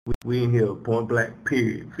We in here, point blank,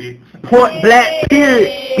 period, bitch. Point blank, period,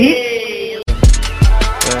 bitch.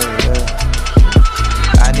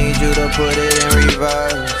 I need you to put it in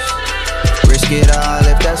reverse. Risk it all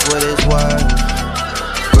if that's what it's worth.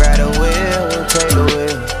 Grab the wheel, take the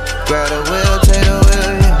wheel. Grab the wheel, take the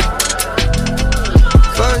wheel, yeah.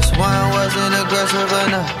 First one wasn't aggressive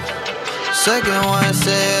enough. Second one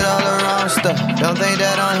said all the wrong stuff. Don't think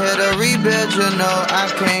that I'm here to rebuild, you know. I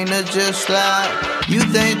came to just slide. You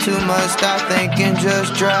think too much, stop thinking,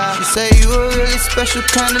 just drive. She say you a really special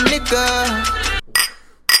kind of nigga.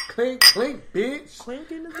 Clink, clink, bitch. Clink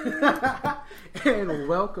in the And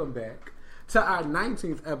welcome back to our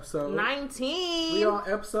 19th episode. 19. We on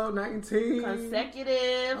episode 19.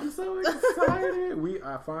 Consecutive. I'm so excited. We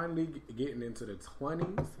are finally getting into the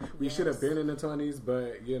 20s. We should have been in the 20s,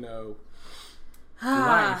 but you know,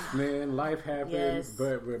 life, man. Life happens,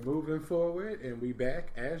 but we're moving forward and we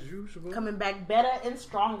back as usual. Coming back better and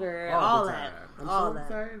stronger. All the that. time. I'm all so that.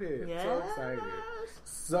 excited. Yes. So excited.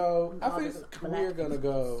 So I think we're gonna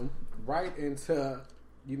go right into,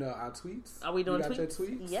 you know, our tweets. Are we doing you got tweets? Your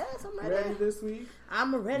tweets? Yes, I'm ready. Ready this week?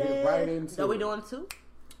 I'm ready. Get right into Are we it. doing two?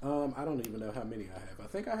 I don't even know how many I have. I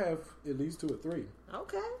think I have at least 2 or 3.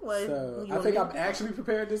 Okay. Well, So you I think want I'm me- actually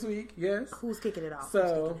prepared this week. Yes. Who's kicking it off? So,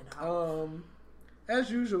 Who's kicking it off? as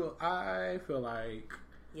usual, I feel like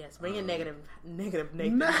Yes, bring in negative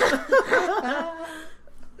Nathan.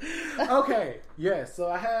 okay. Yes. So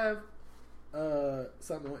I have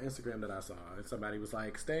something on Instagram that I saw, and somebody was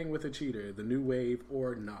like, "Staying with a cheater, the new wave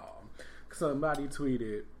or no?" Somebody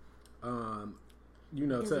tweeted, you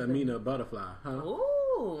know, to Amina Butterfly, huh?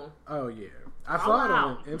 Ooh. Oh yeah, I saw it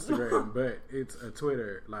on out. Instagram, but it's a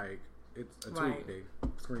Twitter, like it's a tweet. Right. They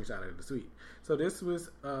screenshotted the tweet. So this was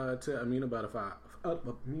to Amina Butterfly.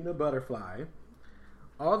 Amina Butterfly.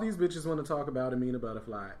 All these bitches want to talk about Amina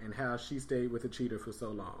Butterfly and how she stayed with a cheater for so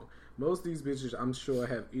long. Most of these bitches, I'm sure,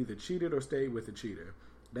 have either cheated or stayed with a cheater.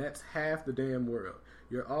 That's half the damn world.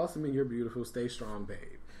 You're awesome and you're beautiful. Stay strong,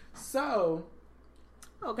 babe. So,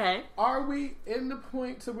 Okay. are we in the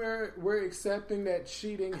point to where we're accepting that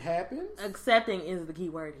cheating happens? Accepting is the key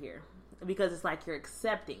word here. Because it's like you're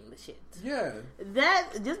accepting the shit. Yeah. That,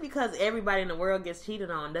 just because everybody in the world gets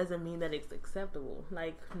cheated on doesn't mean that it's acceptable.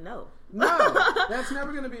 Like, no. No, that's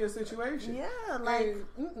never going to be a situation. Yeah, like,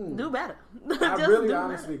 And, do better. I Just really do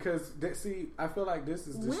honestly, because see, I feel like this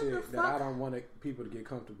is the When the shit that fuck- I don't want people to get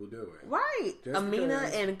comfortable doing. Right. Just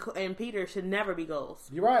Amina because- and Peter should never be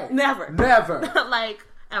goals. You're right. Never. Like,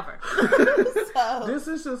 ever. So, This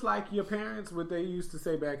is just like your parents, what they used to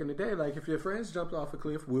say back in the day. Like, if your friends jumped off a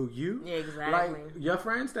cliff, will you? Exactly. Like, your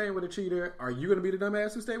friend staying with a cheater, are you going to be the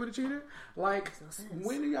dumbass who stay with a cheater? Like,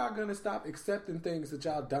 when are y'all going to stop accepting things that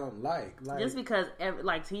y'all don't like? just because,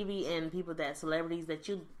 like, TV and people celebrities that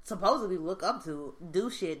you supposedly look up to do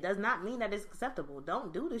shit does not mean that it's acceptable.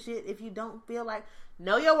 Don't do the shit if you don't feel like,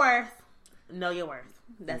 know your worth. Know your worth.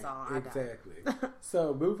 That's all I got. Exactly.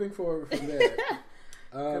 So, moving forward from there.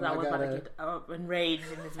 Because I was about to get enraged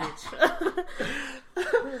in this bitch.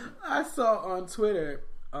 I saw on Twitter,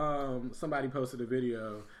 somebody posted a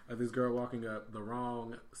video of this girl walking up the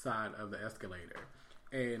wrong side of the escalator.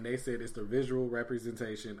 And they said it's the visual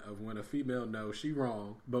representation of when a female knows she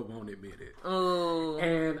wrong but won't admit it. Oh.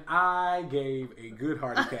 And I gave a good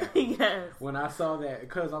hearty cackle Yes. when I saw that,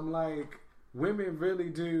 because I'm like, women really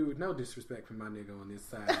do, no disrespect for my nigga on this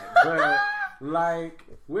side, but like,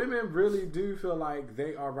 women really do feel like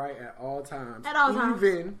they are right at all times. At all times.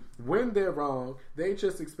 Even when they're wrong, they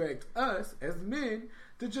just expect us as men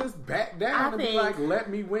to just back down and be like, let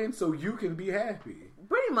me win so you can be happy.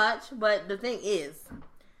 Pretty much, but the thing is,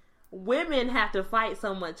 women have to fight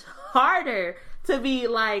so much harder to be,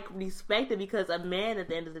 like, respected, because a man at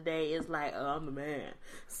the end of the day is like, oh, I'm the man.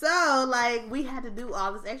 So, like, we had to do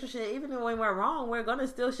all this extra shit. Even when we're wrong, we're going to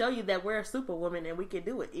still show you that we're a superwoman and we can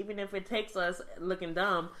do it. Even if it takes us looking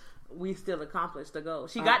dumb, we still accomplished the goal.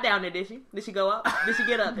 She got down there, did she? Did she go up? Did she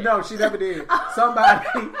get up there? No, she never did.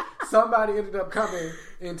 Somebody ended up coming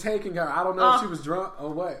and taking her. I don't know if she was drunk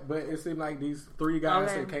or what, but it seemed like these 3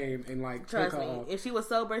 guys that came and like Trust took her me, off. if she was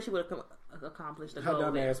sober, she would have accomplished the Her goal.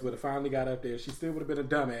 dumb there. ass would have finally got up there. She still would have been a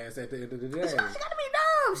dumbass at the end of the day. She gotta be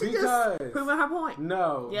dumb. She Because- just proving her point.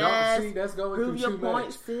 No, Yes. don't see. That's going Prove through your too point,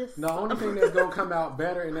 much. sis. The only thing that's gonna come out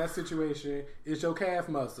better in that situation is your calf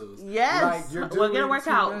muscles. Yes, like you're doing we're gonna work too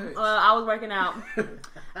out. much. I was working out.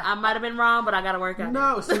 I might have been wrong, but I gotta work out.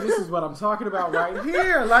 No, see, this is what I'm talking about right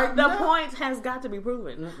here. Like The no. point has got to be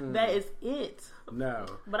proven. That is it. No,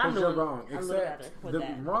 But I'm 'cause you're doing wrong. a little Except better with the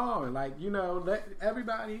that. wrong. Like, you know,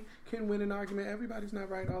 everybody can win an argument. Everybody's not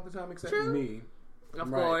right all the time except True. me.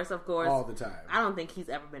 Of Right. course. All the time. I don't think he's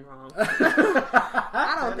ever been wrong.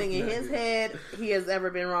 I don't think in his head he has ever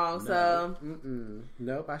been wrong. No. So,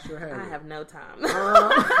 Nope, I sure have. I have no time.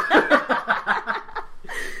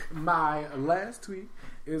 My last tweet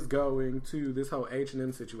is going to this whole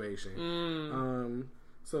H&M situation.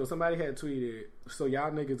 So somebody had tweeted, so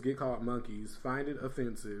y'all niggas get called monkeys, find it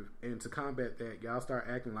offensive, and to combat that, y'all start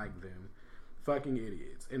acting like them. Fucking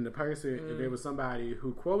idiots. And the person, there was somebody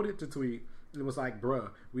who quoted the tweet and was like,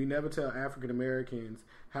 bruh, we never tell African Americans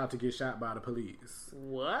how to get shot by the police.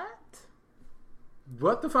 What?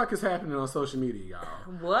 What the fuck is happening on social media,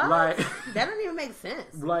 y'all? What? Like, that doesn't even make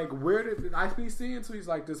sense. like, where did I be seeing tweets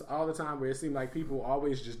like this all the time where it seemed like people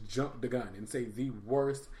always just jump the gun and say the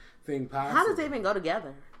worst thing possible? How does they even go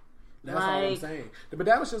together? That's all I'm saying. But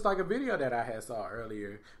that was just like a video that I had saw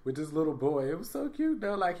earlier with this little boy. It was so cute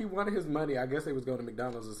though. Like he wanted his money. I guess they was going to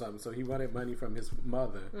McDonald's or something. So he wanted money from his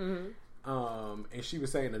mother. And she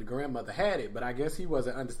was saying that the grandmother had it, but I guess he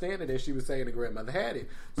wasn't understanding that she was saying the grandmother had it.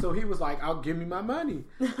 So he was like, "I'll give me my money."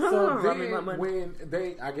 So then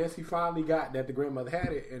when I guess he finally got that the grandmother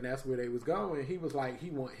had it, and that's where they was going. He was like, he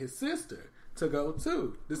want his sister to go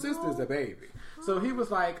too. The sister's a baby. So he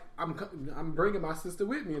was like, I'm bringing my sister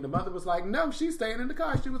with me. And the mother was like, no, she's staying in the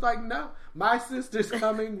car. She was like, no, my sister's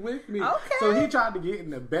coming with me. Okay. So he tried to get in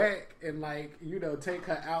the back and like, take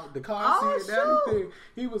her out the car seat and everything.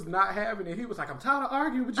 He was not having it. He was like, I'm tired of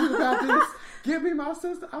arguing with you about this. Give me my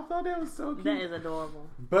sister. I thought that was so cute. That is adorable.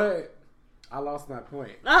 But I lost my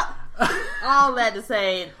point. All that to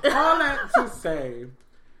say.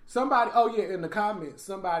 Somebody, in the comments,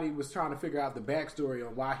 somebody was trying to figure out the backstory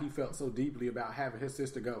on why he felt so deeply about having his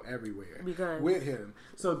sister go everywhere with him.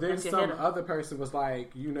 So then some other person was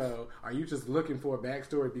like, are you just looking for a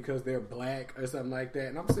backstory because they're black or something like that?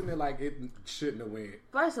 And I'm sitting there like, it shouldn't have went.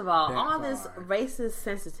 First of all, all this racist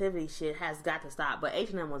sensitivity shit has got to stop. But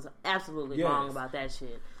H&M was absolutely wrong about that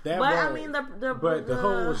shit. The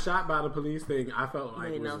whole shot by the police thing, I felt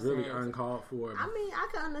like was really uncalled for. I mean, I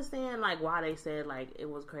can understand like why they said like it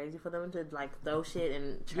was crazy for them to like throw shit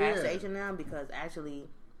and trash H&M because actually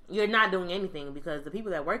you're not doing anything because the people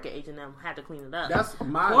that work at H&M have to clean it up. That's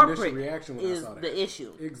my initial reaction when I saw that. Is the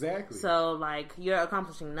issue. Exactly. So like you're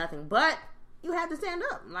accomplishing nothing, but you have to stand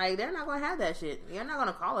up. Like they're not gonna have that shit. You're not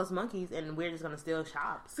gonna call us monkeys and we're just gonna steal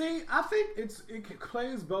shops. See, I think it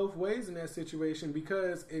plays both ways in that situation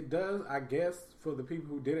because it does. I guess for the people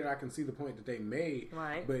who did it, I can see the point that they made.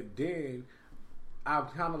 Right. But then I'm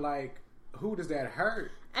kind of like, who does that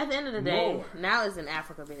hurt? At the end of the day, now it's in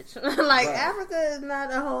Africa, bitch. Like, Africa is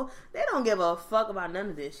not a whole... They don't give a fuck about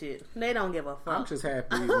none of this shit. They don't give a fuck. I'm just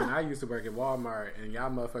happy when I used to work at Walmart and y'all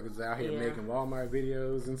motherfuckers out here making Walmart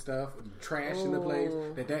videos and stuff, trashing the place,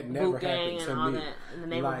 that never happened to me. That, in the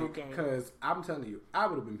name of boot gang. Because I'm telling you, I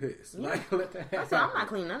would have been pissed. Yeah. Like, let that happen. So I'm not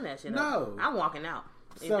cleaning none of that shit up. I'm walking out.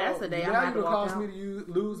 If that's the day I'm going to walk out. Now you cause me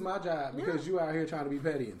to lose my job because you out here trying to be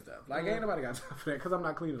petty and stuff. Like, ain't nobody got time for that because I'm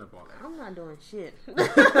not cleaning up all that. I'm not doing shit.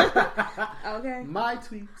 Okay? My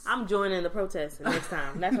tweets. I'm joining the protest next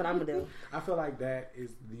time. That's what I'm going to do. I feel like that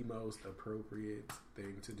is the most appropriate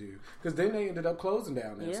thing to do. Because then they ended up closing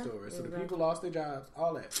down that store. So the people lost their jobs,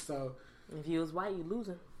 all that. So if you was white, you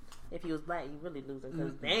losing. If you was black, you really losing.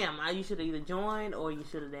 Because damn, you should have either joined or you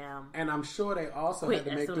should have damn. And I'm sure they also had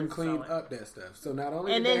to make them clean up that stuff. So not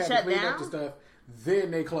only did they have to clean up the stuff,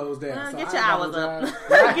 then they closed down. So get your hours up.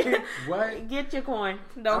 What? Get your coin.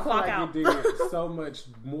 Don't clock out. It did so much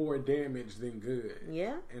more damage than good.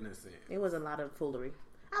 Yeah. In a sense. It was a lot of foolery.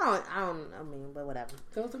 I mean, but whatever.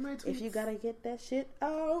 Those are my tweets. If you gotta get that shit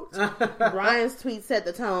out. Brian's tweet set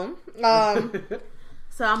the tone.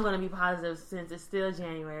 So I'm going to be positive since it's still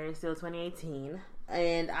January, it's still 2018.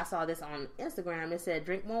 And I saw this on Instagram. It said,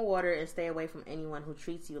 drink more water and stay away from anyone who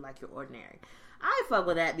treats you like you're ordinary. I fuck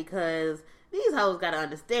with that because these hoes got to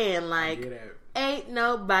understand, like, ain't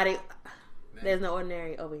nobody, there's no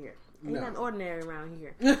ordinary over here. Ain't nothing ordinary around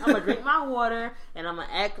here. I'm going to drink my water and I'm going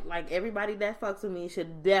to act like everybody that fucks with me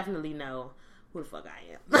should definitely know who the fuck I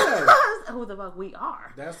am. Yes. Who the fuck we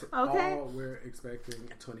are. That's all we're expecting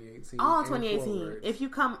 2018. All 2018. If you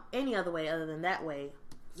come any other way other than that way,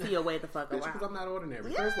 see your way the fuck around. Because I'm not ordinary.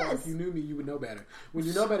 Yes. First of all, if you knew me, you would know better. When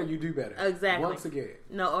you know better, you do better. Exactly. Once again.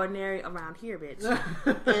 No ordinary around here, bitch.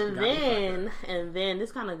 And then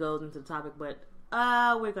this kind of goes into the topic, but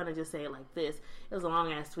we're gonna just say it like this. It was a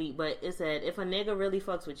long ass tweet, but it said, if a nigga really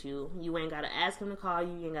fucks with you, you ain't gotta ask him to call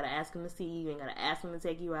you, you ain't gotta ask him to see you, you ain't gotta ask him to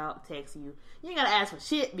take you out, text you. You ain't gotta ask for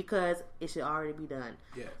shit because it should already be done.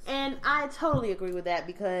 Yes. And I totally agree with that,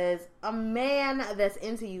 because a man that's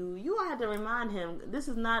into you, you have to remind him, this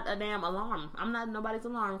is not a damn alarm. I'm not nobody's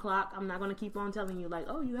alarm clock. I'm not gonna keep on telling you like,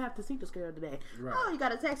 oh, you have to see this girl today. Right. Oh, you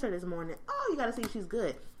gotta text her this morning. Oh, you gotta see if she's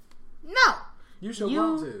good. No. You should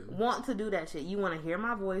want to do that shit. You want to hear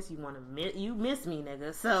my voice. You want to you miss me,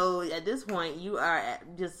 nigga. So at this point, you are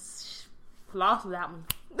just lost without me.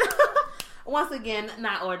 Once again,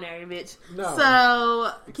 not ordinary, bitch. No.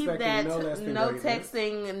 So keep Expecting that no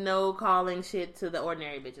texting, no calling shit to the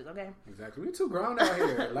ordinary bitches. Okay. Exactly. We too grown out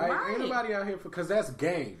here. Like Right. ain't nobody out here because that's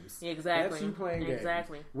games. Exactly. That's you playing games.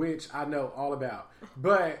 Exactly. Which I know all about.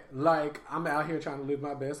 But like I'm out here trying to live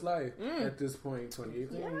my best life at this point,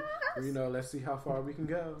 2018. Yes. You know, let's see how far we can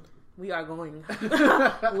go. We are going.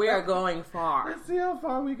 We are going far. Let's see how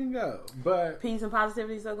far we can go. But Peace and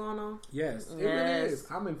positivity still going on. yes, it Yes. really is.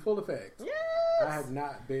 I'm in full effect. Yes. I have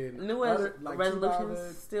not been New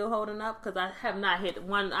resolutions still holding up because I have not hit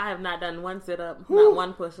one. I have not done one sit up, not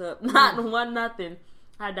one push up, not one nothing.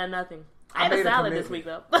 I've done nothing. I ate a salad this week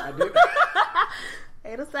though. I did.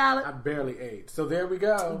 Ate a salad. I barely ate. So there we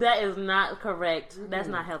go. That is not correct. That's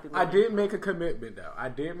not healthy. I did make a commitment though. I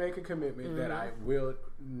did make a commitment that I will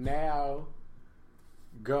now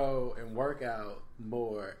go and work out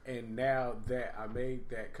more. And now that I made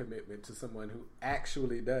that commitment to someone who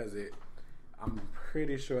actually does it, I'm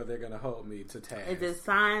pretty sure they're gonna hold me to task. It is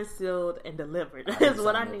signed, sealed, and delivered. I Is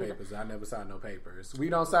what I no need. papers. I never sign no papers. We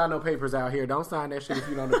don't sign no papers out here. Don't sign that shit if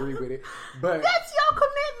you don't agree with it. But That's your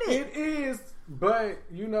commitment. it is. But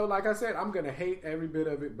you know, like I said, I'm gonna hate every bit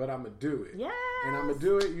of it, but I'm gonna do it. Yes. And I'm gonna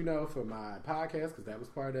do it, you know, for my podcast because that was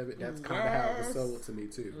part of it. That's kind of how it was Yes. sold to me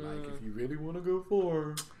too. Like, if you really want to go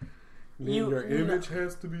far, then your image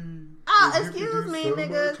has to be. Oh, you can excuse do me, so nigga,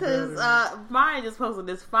 much because better. Brian just posted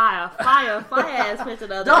this fire ass picture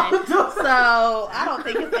the other day. So I don't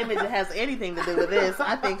think his image has anything to do with this.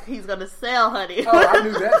 I think he's gonna sell honey. Oh, I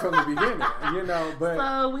knew that from the beginning, you know. But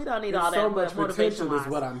so we don't need it's all that so much motivation potential is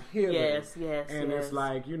what I'm hearing. Yes, and it's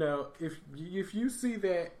like, you know, if you see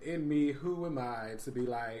that in me, who am I to be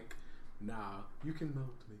like, nah, you can mold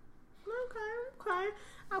me. Okay.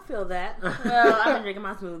 I feel that. Well, I've been drinking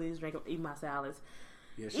my smoothies, eating my salads.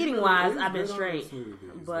 Yeah, Eating wise, is I've been good on straight, those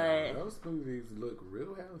smoothies, but those smoothies look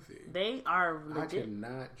real healthy. They are I legit.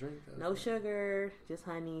 cannot drink those. No sugar, just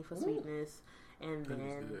honey for sweetness, and And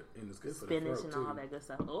then it's good for spinach the throat, and all too. that good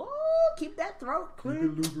stuff. Oh, keep that throat Keep it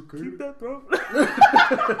clean. lubricated. Keep that throat.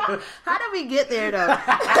 How did we get there though?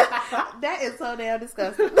 That is so damn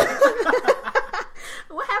disgusting.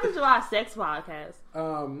 What happened to our sex podcast?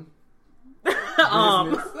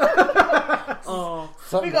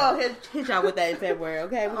 We gonna hit y'all with that in February,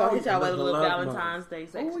 okay? We gonna hit y'all with a little Valentine's Day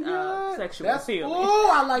sexual appeal. Oh,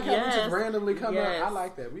 I like how we Yes. just randomly come Yes. up. I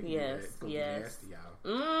like that. We can Yes. do that. It's gonna be Yes. nasty,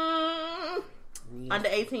 y'all. Under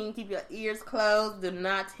 18, keep your ears closed. Do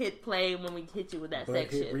not hit play when we hit you with that But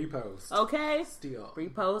section. hit repost. Okay? Still.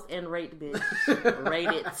 Repost and rate, bitch. Rate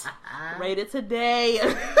it. Rate it today.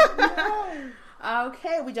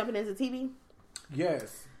 Okay, we jumping into TV?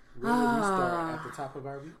 Yes. Where did we start at the top of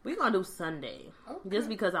our week? We're going to do Sunday. Okay. Just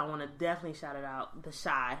because I want to definitely shout it out. The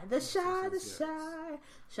Shy. The Shy. yes.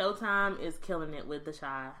 Showtime is killing it with The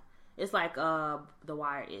Shy. It's like The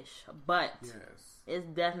Wire-ish. But Yes. it's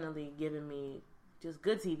definitely giving me just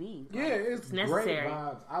good TV. Yeah, Like, it's necessary. great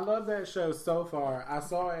vibes. I love that show so far. I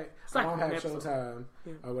saw it. It's I like don't one have episode. Showtime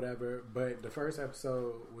Yeah. or whatever, but the first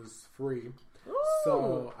episode was free. Ooh.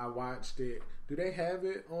 So I watched it. Do they have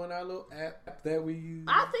it on our little app that we use?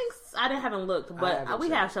 I think I haven't looked, but haven't we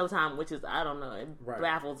checked. have Showtime, which is I don't know, it Right.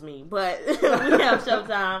 baffles me. But we have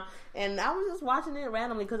Showtime, and I was just watching it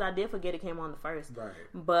randomly because I did forget it came on the first. Right.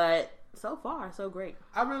 But so far, so great.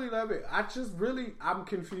 I really love it. I'm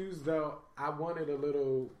confused though. I wanted a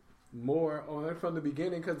little more on it from the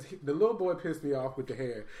beginning because the little boy pissed me off with the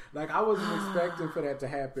hair. Like I wasn't expecting for that to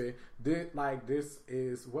happen. This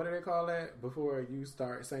is what do they call that before you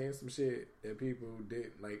start saying some shit that people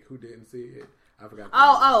who didn't see it. I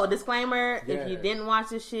forgot. Disclaimer: Yeah. if you didn't watch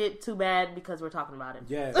this shit, too bad because we're talking about it.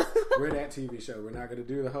 Yes, we're that TV show. We're not going to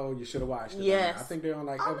do the whole you should have watched it. Yes. I think they're on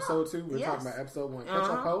episode 2. We're Yes. talking about episode 1. Catch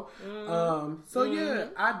Uh-huh. up, ho. So yeah,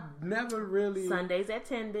 I never really. Sundays at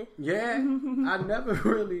 10. Yeah, I never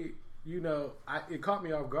really, it caught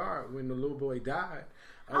me off guard when the little boy died.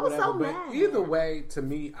 Or I was so but mad. either way, to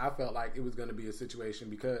me, I felt like it was going to be a situation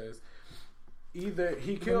because either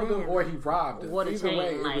he killed him or he robbed him. Either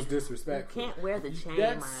way, it was disrespectful. You can't wear the chain.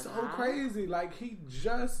 That's so crazy. Like, he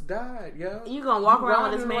just died, yo. You gonna walk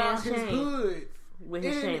around with this man's his chain hood with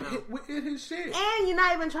his chain on. With his shit, and you're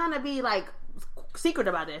not even trying to be like secret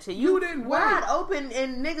about that shit. You didn't wide open,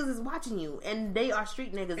 and niggas is watching you, and they are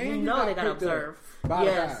street niggas. And you know they gotta observe.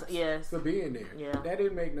 Yes, for being there. Yeah, that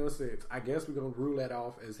didn't make no sense. I guess we're gonna rule that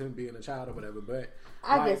off as him being a child or whatever. But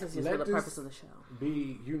I guess it's just for the purpose of the show.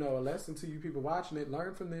 Be a lesson to you people watching it.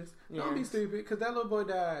 Learn from this. Don't be stupid, because that little boy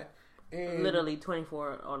died. And literally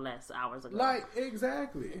 24 or less hours ago. Like,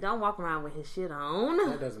 exactly. Don't walk around with his shit on.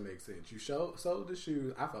 That doesn't make sense. You sold the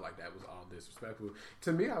shoes. I felt like that was all disrespectful.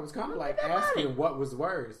 To me, I was kind of like asking what was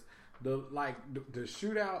worse. The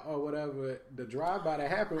shootout or whatever, the drive-by that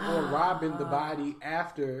happened, or robbing the body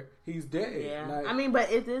after he's dead. Yeah. Like, I mean,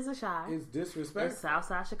 but it is a shot. It's disrespectful. It's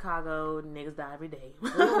Southside Chicago. Niggas die every day.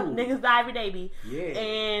 Niggas die every day, B. Yeah.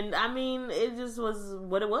 And, I mean, it just was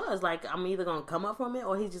what it was. Like, I'm either going to come up from it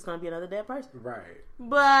or he's just going to be another dead person. Right.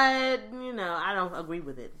 But, I don't agree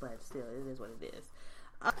with it. But still, it is what it is.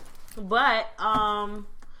 What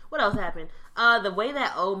else happened? The way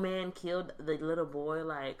that old man killed the little boy,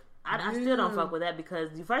 like, I still don't fuck with that,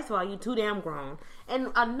 because first of all, you too damn grown.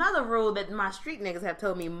 And another rule that my street niggas have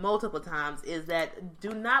told me multiple times is that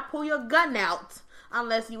do not pull your gun out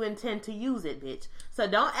unless you intend to use it, bitch. So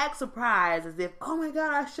don't act surprised as if, oh my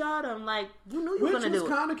God, I shot him. Like, you knew you were going to do it. Which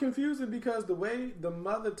was kind of confusing, because the way the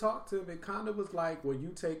mother talked to him, it kind of was like, well, you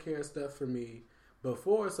take care of stuff for me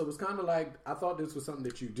before, so it's kind of like, I thought this was something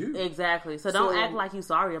that you do. Exactly. So don't act like you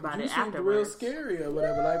sorry about it afterwards. You seemed real scary or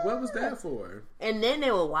whatever. Like, what was that for? And then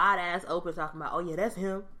they were wide ass open talking about, oh yeah, that's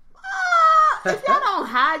him. If y'all don't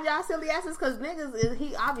hide y'all silly asses, because niggas,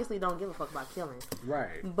 he obviously don't give a fuck about killing.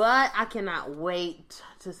 Right. But I cannot wait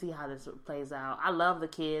to see how this plays out. I love the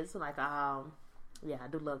kids. Like, yeah, I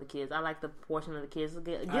do love the kids. I like the portion of the kids.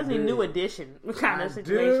 It gives me New Edition kind of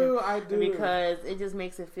situation. I do. Because it just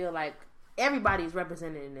makes it feel like everybody's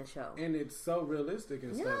represented in this show. And it's so realistic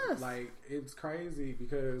and stuff. Like, it's crazy,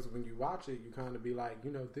 because when you watch it, you kind of be like,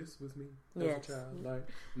 this was me as a child. Like,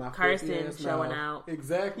 my Kirsten showing out.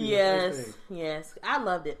 Exactly. Yes. I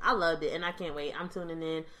loved it. And I can't wait. I'm tuning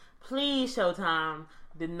in. Please, Showtime,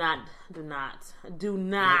 do not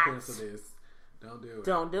cancel this.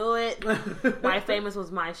 Don't do it. White Famous was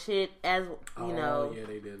my shit, as yeah,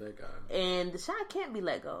 they did let go. And the shot can't be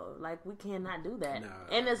let go. Like, we cannot do that. No.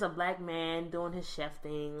 And it's a black man doing his chef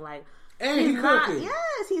thing. Like, and he's cooking.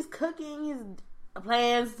 Yes, he's cooking. He's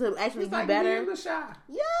plans to actually be better. The shot.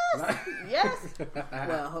 Yes, yes.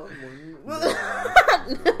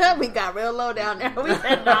 Well, we got real low down there. We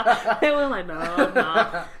said no. It was like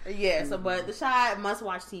no. Yeah. So, but the shot, must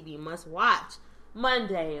watch TV. Must watch.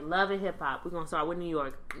 Monday, Love and Hip Hop. We're gonna start with New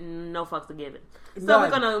York. No fucks to give it. So we're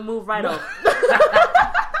gonna move right over.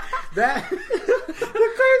 The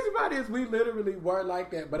crazy part is we literally were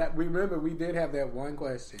like that, but remember we did have that one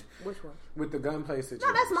question. Which one? With the gunplay situation.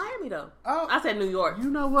 No, that's Miami though. Oh, I said New York. You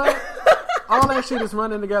know what? All that shit is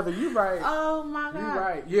running together. You right. Oh my God. You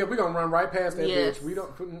right. Yeah, we're gonna run right past that bitch. We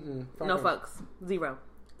don't. No fucks. Zero.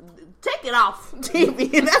 Take it off TV.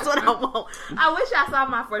 That's what I want. I wish I saw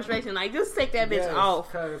my frustration. Like, just take that bitch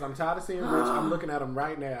off. Because I'm tired of seeing Rich. I'm looking at him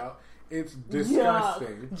right now. It's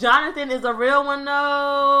disgusting. Yeah. Jonathan is a real one, though.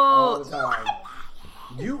 All the time.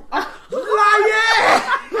 You lying!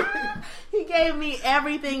 He gave me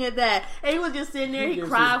everything at that. And he was just sitting there. He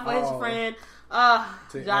cried for his friend.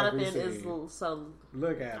 Jonathan is so...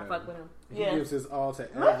 Look at him. I fuck with him. He gives his all to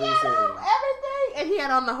everything. Look at him, everything. And he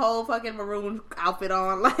had on the whole fucking maroon outfit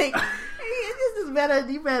on. Like,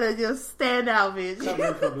 you better just stand out, bitch.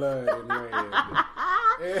 Coming for blood and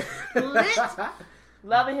red.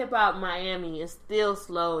 Love and Hip Hop Miami is still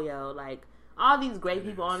slow, yo. Like, all these great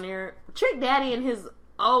people on there. Trick Daddy and his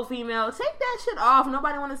old female. Take that shit off.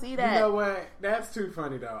 Nobody want to see that. You know what? That's too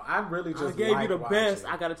funny, though. I really just gave you the best.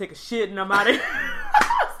 I gotta take a shit and I'm out of here.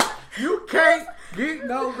 You can't get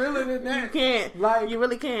no realer than that. You can't. Like, you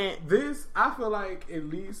really can't. This, I feel like, at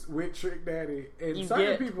least with Trick Daddy and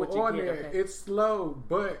certain people on there, it's slow,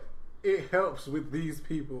 but it helps with these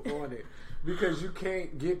people on it. Because you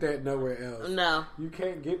can't get that nowhere else. No. You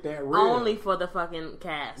can't get that real. Only for the fucking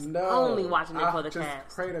cast. No. Only watching it for the cast. I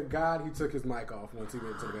just pray to God he took his mic off once he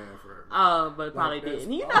went to the bathroom. Oh, but probably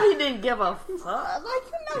didn't. You know he didn't give a fuck.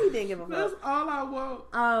 Like, he didn't give a fuck. That's all I want.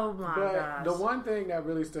 Oh, my gosh. The one thing that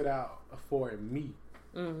really stood out for me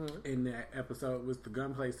in that episode was the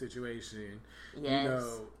gunplay situation. Yes. You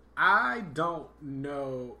know, I don't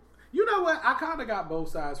know. You know what? I kind of got both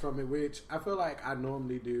sides from it, which I feel like I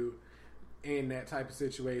normally do in that type of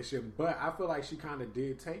situation, but I feel like she kind of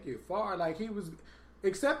did take it far. Like, he was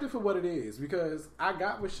accept it for what it is, because I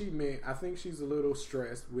got what she meant. I think she's a little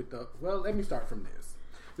stressed with the... Well, let me start from this.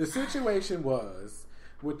 The situation was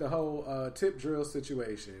with the whole Tip Drill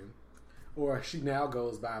situation, or she now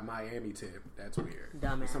goes by Miami Tip. That's weird.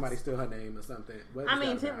 Dumbass. Somebody steal her name or something. What I is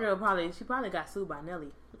mean, that Tip about? Drill she probably got sued by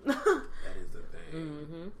Nelly. That is the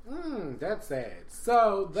thing. That's sad.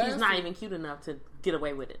 So that's She's not even cute enough to get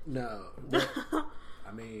away with it. No. But,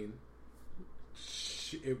 I mean,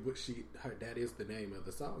 that is the name of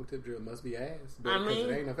the song. Tip Drill must be ass. But, I mean,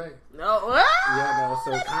 it ain't her face. No, what? Yeah,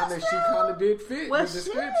 no. So she kind of did fit Well, the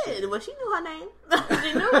description. shit. Well, she knew her name.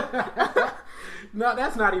 She knew. No,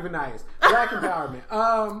 that's not even nice. Black empowerment.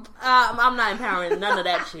 I'm not empowering none of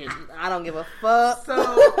that shit. I don't give a fuck.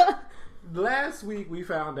 So last week we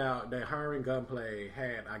found out that her and Gunplay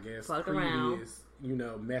had, I guess, Fuck previous,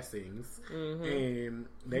 around. messings, and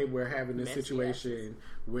they were having this Messy situation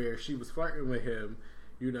where she was flirting with him,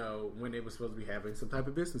 when they were supposed to be having some type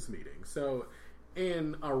of business meeting. So,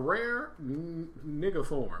 in a rare nigga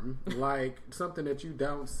form, like something that you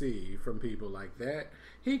don't see from people like that,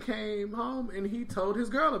 he came home and he told his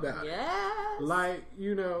girl about it. Yes. Like,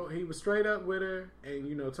 he was straight up with her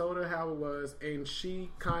and, told her how it was, and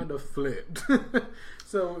she kind of flipped.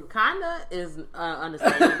 So, Kinda is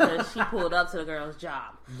understated because she pulled up to the girl's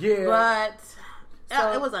job. yeah. But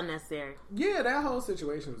So- it was unnecessary. Yeah, that whole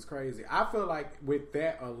situation was crazy. I feel like with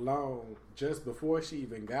that alone, just before she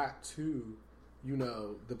even got to,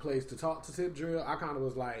 the place to talk to Tip Drill, I kind of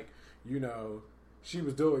was like, she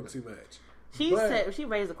was doing too much. She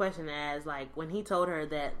raised the question as, like, when he told her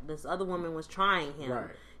that this other woman was trying him, Right.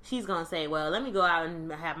 she's going to say, well, let me go out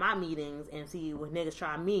and have my meetings and see when niggas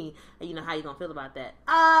try me, and how you going to feel about that.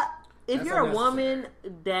 If That's you're a woman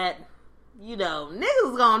that,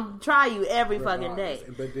 niggas going to try you every fucking day.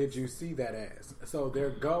 Regardless. But did you see that ass? So they're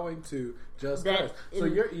going to just That us. So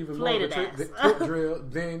you're even more of a inflated Tip Drill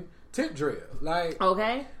than Tip Drill. Like,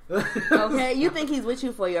 Okay? Okay? You think he's with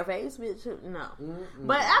you for your face, bitch? No.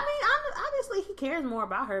 But, I mean, obviously he cares more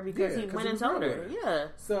about her because Yeah, he 'cause went he and was told real her. with her. Yeah.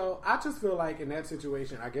 So I just feel like in that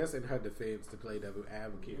situation, I guess in her defense, to play devil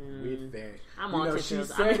advocate with that, I'm on Tip she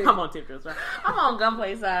Drill's. said it. I'm on Tip Drill's side. I'm on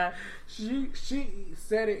Gunplay's side. She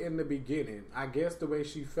said it in the beginning. I guess the way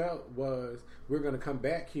she felt was, we're going to come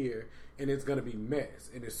back here and it's going to be mess.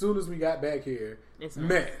 And as soon as we got back here, It's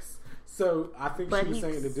mess. So I think But she was he's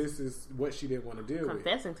saying that this is what she didn't want to deal with.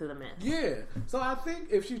 Confessing to the mess. Yeah. So I think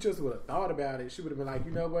if she just would have thought about it, she would have been like,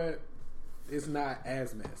 you know what? It's not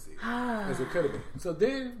as messy as it could have been. So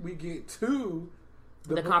then we get to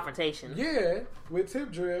The confrontation. Yeah, with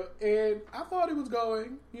Tip Drill, and I thought it was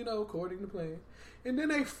going, according to plan. And then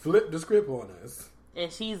they flipped the script on us.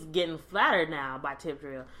 And she's getting flattered now by Tip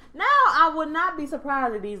Drill. Now, I would not be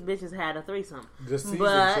surprised if these bitches had a threesome. The season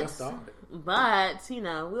just started. But,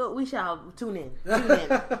 we shall tune in.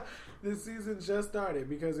 This season just started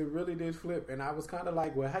because it really did flip. And I was kind of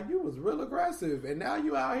like, well, how you was real aggressive. And now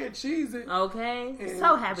you out here cheesing. Okay? And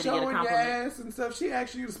So happy to get a showing your compliment. ass and stuff. She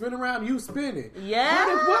asked you to spin around, you spinning.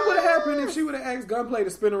 Yes. What would have happened if she would have asked Gunplay to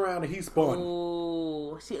spin around and he spun?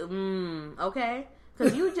 Ooh. Okay?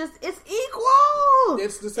 Because it's equal.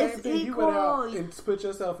 It's the same thing. You went out and put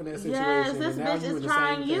yourself in that situation. Yes, this and now bitch you in is the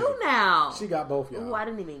trying same you thing. now. She got both y'all. Ooh, I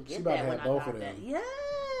didn't even get She about that to when have I both got of that. them. Yes.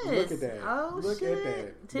 Look at that. Oh, Look shit. at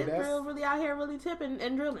that. Tip But that's- Drill really out here really tipping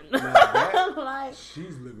and drilling. Now that- Like,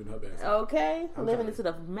 she's living her best. okay. I'm Living sorry. into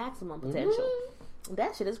the maximum potential.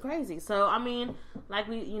 That shit is crazy. So, I mean, like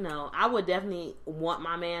I would definitely want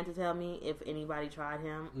my man to tell me if anybody tried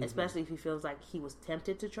him, especially if he feels like he was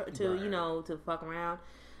tempted to Right. to fuck around.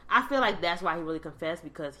 I feel like that's why he really confessed,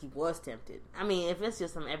 because he was tempted. I mean, if it's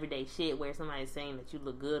just some everyday shit where somebody's saying that you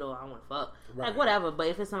look good or I want to fuck, Right. like whatever. But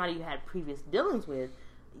if it's somebody you had previous dealings with,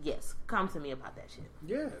 yes, come to me about that shit.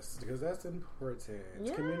 Yes, because that's important.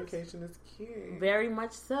 Yes. Communication is key. Very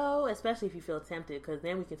much so, especially if you feel tempted, because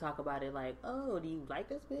then we can talk about it like, oh, do you like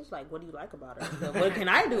this bitch? Like, what do you like about her? So what can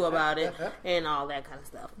I do about it? And all that kind of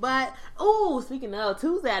stuff. But, ooh, speaking of,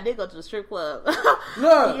 Tuesday I did go to the strip club.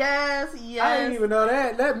 Look, yes. I didn't even know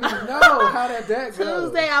that. Let me know how that goes.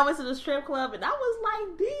 Tuesday I went to the strip club and I was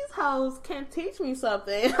like, these hoes can teach me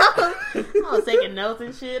something. I was taking notes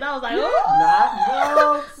and shit. I was like, Not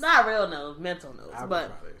notes. not real notes, mental notes. I But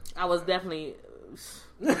probably- I was definitely...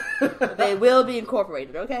 They will be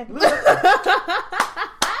incorporated, okay?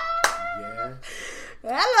 Yeah.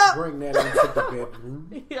 Hello. Bring that into the bedroom.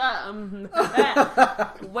 Yeah,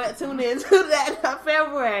 tune in to that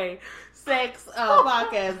February sex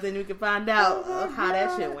podcast, then we can find out how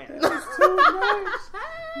that shit went. That's too much.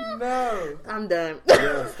 No. I'm done.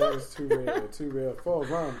 Yes, that was too real. Too real. For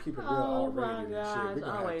rum, keep it real Oh R-rated my and shit. gosh, We're going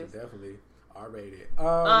to always. have to definitely R-rated.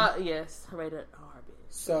 Yes, rated R, bitch.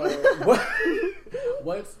 So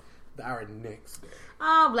what's our next thing?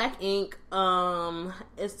 Black Ink.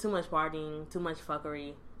 It's too much partying, too much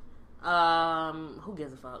fuckery. Who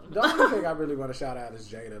gives a fuck? The only thing I really want to shout out is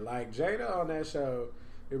Jada. Like, Jada on that show,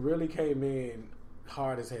 it really came in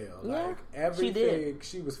hard as hell. Yeah, like, everything.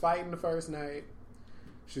 She was fighting the first night.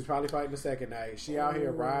 She's probably fighting the second night. She out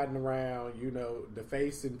here riding around,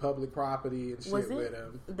 defacing public property and shit with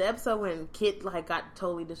him. The episode when Kit got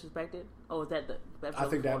totally disrespected? Or was that the episode I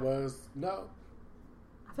think before? that was no.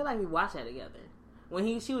 I feel like we watched that together.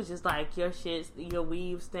 When she was just like, your shit, your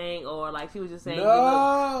weaves thing, or like she was just saying,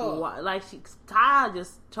 no, Kyle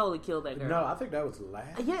just totally killed that girl. No, I think that was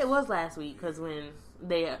last. Yeah, it was last week because when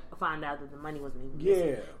they found out that the money wasn't even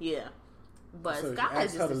missing. Yeah. But so Sky she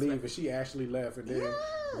asked her to just leave, and she actually left. And then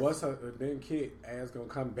then Kit ass gonna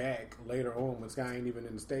come back later on when Sky ain't even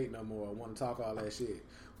in the state no more. Want to talk all that shit?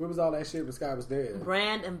 Where was all that shit when Sky was there?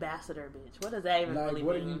 Brand ambassador, bitch. What does that even really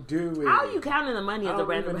what mean? What do you do with How it? are you counting the money as a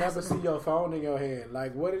brand ambassador? I never see your phone in your hand.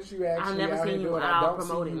 Like, what did you actually I've never out seen here you doing? out I don't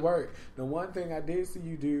promoting. see you work. The one thing I did see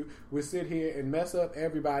you do was sit here and mess up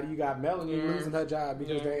everybody. You got Melanie losing her job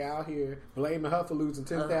because they out here blaming her for losing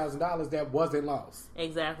 $10,000 that wasn't lost.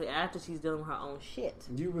 Exactly. After she's dealing with her own shit.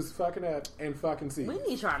 You was fucking up and fucking see. We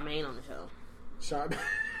need Charmaine on the show.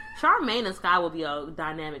 Charmaine and Sky would be a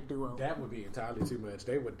dynamic duo. That would be entirely too much.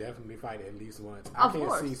 They would definitely fight at least once. Of I can't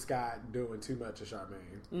course. see Sky doing too much of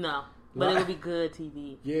Charmaine. No, but it would be good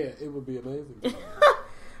TV. Yeah, it would be amazing.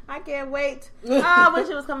 I can't wait. I wish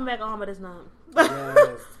it was coming back on, but it's not.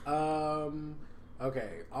 Yes. Okay.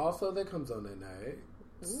 Also, that comes on that night.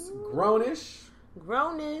 Grownish.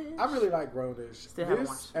 I really like Grownish.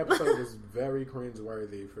 This episode is very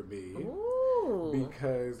cringeworthy for me. Ooh.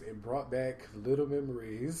 Because it brought back little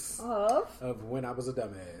memories of when I was a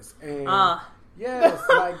dumbass. And yes,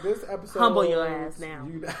 like this episode. Humble your ass now.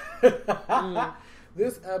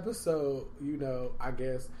 This episode, I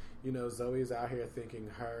guess, Zoe's out here thinking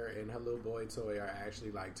her and her little boy toy are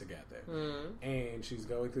actually like together. And she's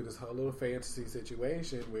going through this whole little fantasy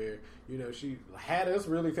situation where, she had us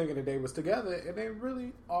really thinking that they was together and they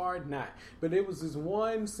really are not. But there was this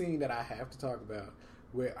one scene that I have to talk about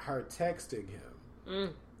with her texting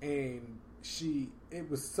him. And it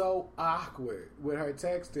was so awkward with her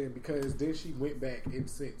texting because then she went back and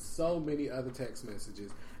sent so many other text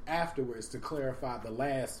messages afterwards to clarify the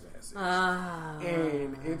last message.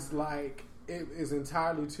 And it's like, it is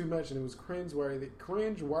entirely too much and it was cringeworthy.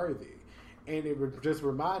 And it just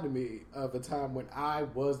reminded me of a time when I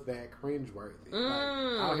was that cringeworthy.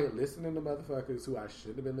 Like, out here listening to motherfuckers who I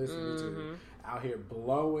shouldn't have been listening to. Out here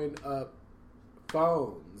blowing up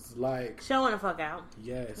phones. Like, showing the fuck out.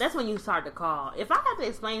 Yes. That's when you start to call. If I have to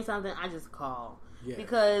explain something, I just call. Yes.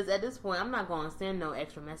 Because at this point, I'm not going to send no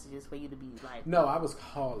extra messages for you to be like... No, I was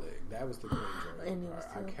calling. That was the cringe. And it was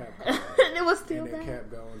still I kept bad. calling. And it was still bad. And it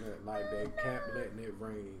kept going. They kept letting it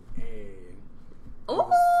ring. And... Ooh. It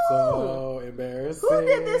was so embarrassing. Who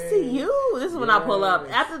did this to you? This is when I pull up.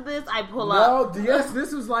 After this, I pull up. No, yes,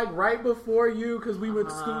 this was like right before you because we went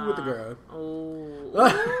to school with the girl.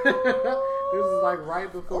 This is like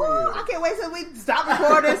right before you. I can't wait till we stop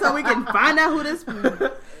recording so we can find out who this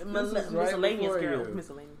miscellaneous girl is.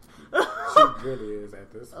 Miscellaneous. She really is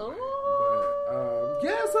at this point.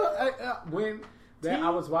 But, so when I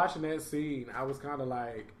was watching that scene, I was kind of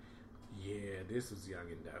like, yeah, this was young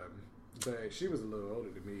and dumb. But she was a little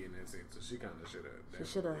older than me in that sense, so she kind of should have.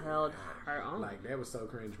 She should have held her own. Like, that was so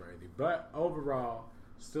cringeworthy. But overall,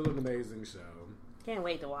 still an amazing show. Can't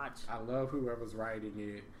wait to watch. I love whoever's writing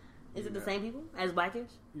it. Is it the same people as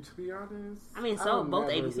Blackish? To be honest, I mean, so both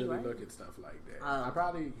ABC, really right? Look at stuff like that. I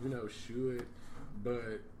probably, should,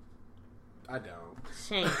 but I don't.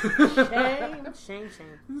 Shame.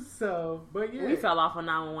 So, but yeah, we fell off on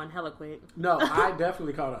 911 hella quick. No, I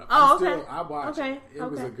definitely caught up. I watched it. It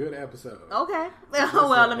was a good episode. Okay.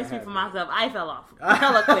 Well, let me speak for myself. I fell off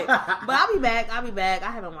hella quick, but I'll be back.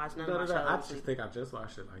 I haven't watched none of my shows. I just think I just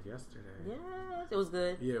watched it like yesterday. Yes, it was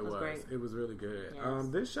good. Yeah, it was great. It was really good. Yes.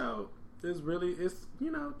 This show is really, it's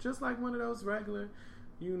just like one of those regular,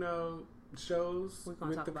 shows with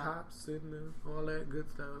the cops and all that good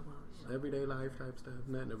stuff, everyday life type stuff.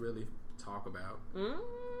 Nothing to really talk about,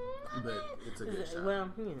 but it's a good show. Well,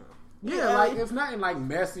 Yeah, like it's nothing like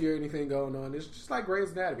messy or anything going on. It's just like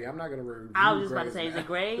Grey's Anatomy. I'm not gonna review. I was just about to say, is it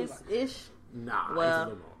Grey's-ish? Nah, well, it's a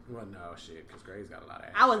little more. Well, no, shit, because Grey's got a lot of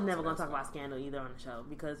action. I was never going to talk about Scandal either on the show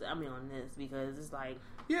because it's like...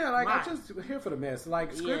 Yeah, like, I'm just here for the mess.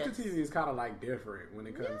 Like, scripted TV is kind of, like, different when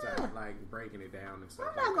it comes out, like, breaking it down and stuff.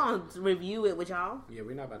 I'm not going to review it with y'all. Yeah,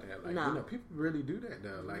 we're not about to have, like, people really do that,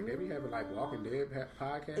 though. Like, they be having, like, Walking Dead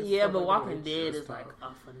podcasts. Yeah, but Walking Dead is, like,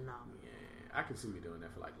 a phenomenon. Yeah, I can see me doing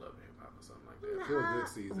that for like Love and Hip Hop or something like that. For a good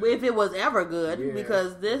season. If it was ever good, Yeah,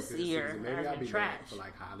 because this good year season. Maybe has I'll been be trash. back for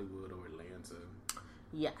like Hollywood or Atlanta.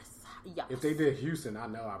 Yes. If they did Houston, I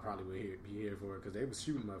know I probably would be here for it because they was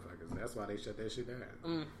shooting motherfuckers. That's why they shut that shit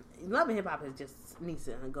down. Love and Hip Hop is just needs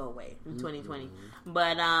to go away in 2020.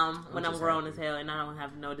 But when I'm just grown happy. as hell and I don't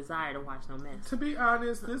have no desire to watch no mess. To be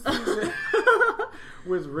honest, this season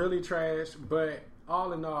was really trash. But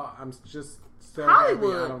all in all, I'm just so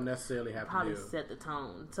Hollywood happy I don't necessarily have Probably to deal. set the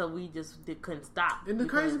tone, so we just couldn't stop. And the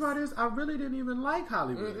crazy because part is, I really didn't even like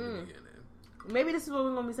Hollywood in the beginning. maybe this is what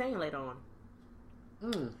we're gonna be saying later on.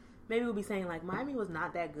 Maybe we'll be saying like Miami was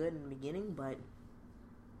not that good in the beginning, but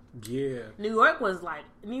Yeah. New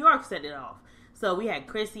York set it off. So we had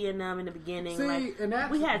Chrissy and them in the beginning. See, and that's,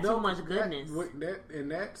 we had too much goodness.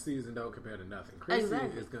 That season don't compare to nothing. Chrissy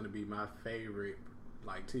Exactly. is going to be my favorite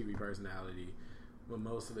like TV personality, but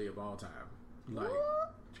mostly of all time. Like,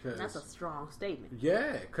 cause, That's a strong statement.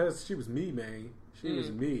 yeah, because she was me, man. She was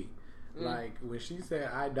me. Like when she said,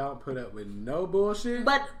 "I don't put up with no bullshit."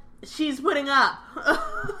 But she's putting up.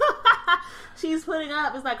 She's putting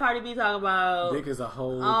up. It's like Cardi B talking about Dick is a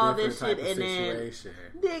whole all different this type shit, of and then situation.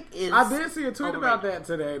 Dick is. I did see a tweet overrated. about that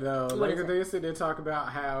today, though. What Like is it? they said they talk about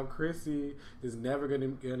how Chrissy is never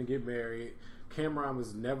gonna get married. Cameron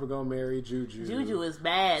was never gonna marry Juju. Juju is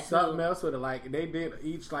bad. Something too. else with it. Like they did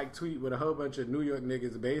each like tweet with a whole bunch of New York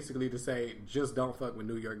niggas, basically to say just don't fuck with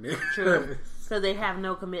New York niggas. True. Because they have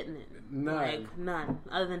no commitment. None. Like, none.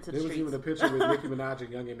 Other than to the There was streets. even a picture with Nicki Minaj and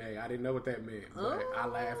Young M.A. I didn't know what that meant, but I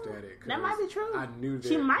laughed at it. 'cause That might be true. I knew that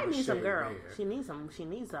she might was need some shade girl. there. She needs some. She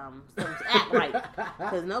needs some to act right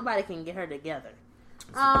because nobody can get her together.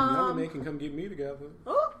 Young M.A. can come get me together.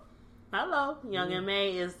 Ooh, hello, Young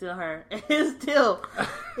M.A. is still her.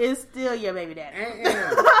 Is still your baby daddy.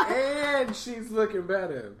 And she's looking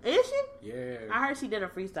better. Is she? Yeah. I heard she did a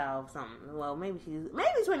freestyle of something. Well, maybe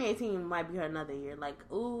 2018 might be her another year. Like,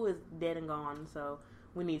 ooh, it's dead and gone, so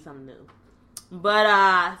we need something new.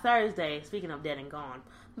 But Thursday, speaking of dead and gone,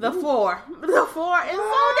 the 4 is so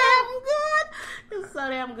damn good. It's so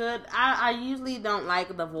damn good. I usually don't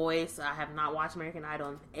like The Voice. I have not watched American Idol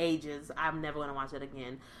in ages. I'm never gonna watch it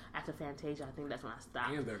again. After Fantasia, I think that's when I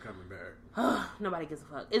stopped. And they're coming back. Nobody gives a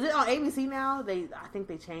fuck. Is it on ABC now? I think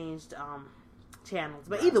they changed channels.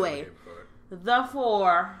 But either way, The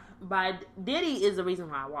 4 by Diddy is the reason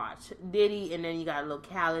why I watch. Diddy, and then you got a little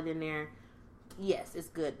Khaled in there. Yes, it's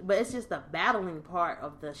good. But it's just the battling part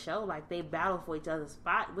of the show. Like, they battle for each other's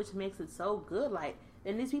spot, which makes it so good. Like,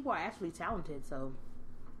 and these people are actually talented. So,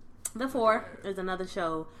 The 4 is another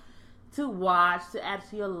show to watch, to add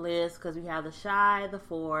to your list, because we have The Shy, The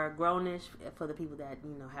 4, Grownish, for the people that,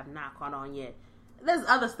 have not caught on yet. There's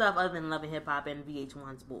other stuff other than Love and Hip Hop and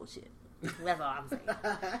VH1's bullshit. That's all I'm saying.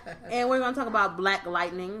 And we're going to talk about Black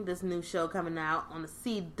Lightning, this new show coming out on the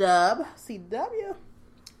CW.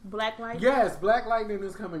 Black Lightning? Yes, Black Lightning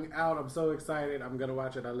is coming out. I'm so excited. I'm going to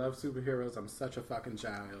watch it. I love superheroes. I'm such a fucking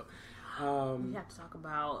child. We have to talk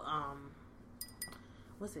about,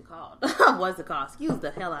 what's it called? Excuse the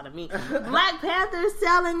hell out of me. Black Panther's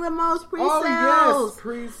selling the most pre-sales. Oh, yes,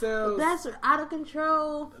 pre-sales. That's out of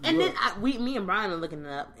control. And then me and Brian are looking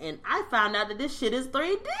it up, and I found out that this shit is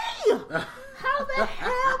 3D. How the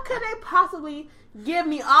hell could they possibly give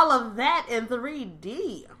me all of that in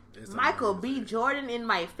 3D? It's Michael amazing. B. Jordan in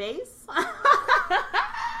my face. I'm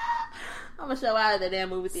gonna show out of the damn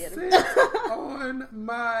movie theater. Sit on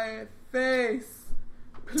my face.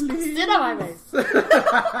 Please. Sit on my face.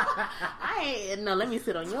 Let me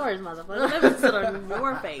sit on yours, motherfucker. Let me sit on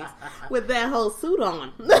your face with that whole suit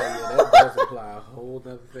on. Yeah, that does imply a whole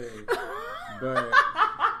other thing. But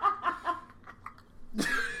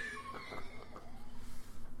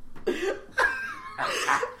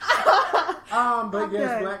but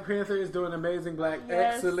yes, Okay. Black Panther is doing amazing. Black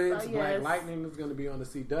Yes, Excellence. yes. Black Lightning is going to be on the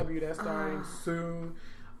CW. That's starting soon.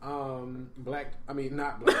 Not Black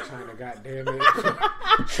China. God damn it.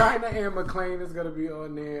 China and McClane is going to be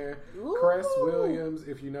on there. Ooh. Cress Williams,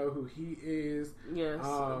 if you know who he is. Yes,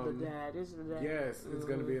 the dad. It's the dad. Yes, it's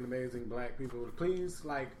going to be an amazing Black people. Please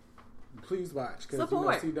watch, because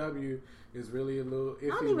Support. CW is really a little iffy.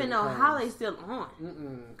 I don't even know how they still on.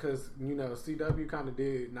 Because CW kind of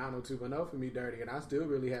did 90210 for me dirty, and I still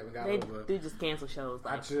really haven't got They over. do just cancel shows.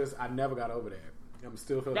 Like, I never got over that. I'm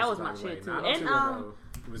still feeling That was some my type of shit, way. too. 90210,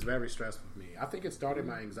 it was very stressful for me. I think it started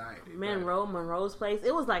my anxiety. Monroe's Place.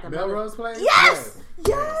 It was like another. Melrose Place. Yes!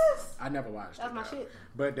 I never watched That's it. my though. shit.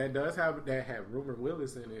 But that had Rumor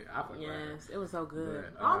Willis in it. I forgot. Yes, it was so good.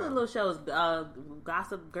 But, all the little shows,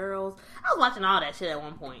 Gossip Girls. I was watching all that shit at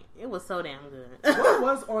one point. It was so damn good. What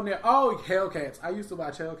was on there? Oh, Hellcats. I used to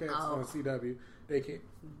watch Hellcats Oh. on CW. They can't.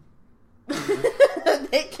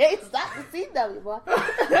 They can't stop the CW, boy.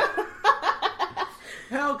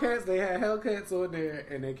 Hellcats, they had Hellcats on there,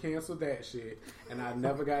 and they canceled that shit, and I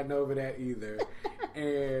never gotten over that either.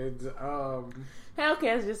 And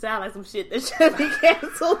Hellcats just sound like some shit that should be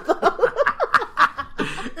canceled, though.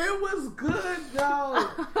 it was good, though.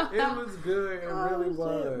 It was good. It really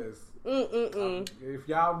was. If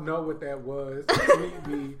y'all know what that was, tweet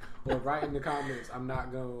me or write in the comments. I'm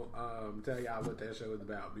not gonna tell y'all what that show is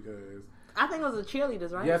about because I think it was the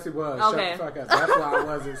cheerleaders, right? yes, it was. Okay. Shut the fuck up. That's why I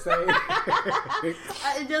wasn't saying.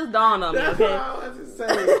 It just dawned on me. That's Okay. why I wasn't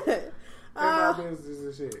saying. My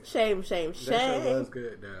business and shit. Shame. That show was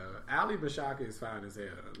good though. Ali Bashaka is fine as hell.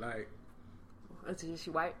 Like, Is she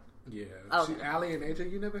white? yeah, Okay. Ali and AJ.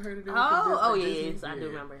 You never heard of them? Oh, Disney? yes, I do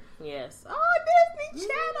remember. Yes. Oh, Disney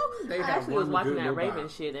Channel. They I have actually one was watching good that little Raven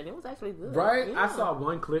vibe. shit, and it was actually good. Right? Yeah. I saw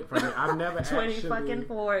one clip from it. I've never 20 actually. fucking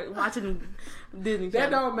for watching Disney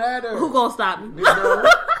That Channel. don't matter. Who gonna stop me?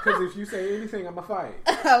 Because if you say anything, I'ma fight.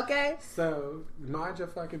 Okay. So mind your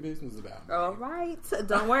fucking business about me. All right.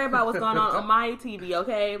 Don't worry about what's going on my TV,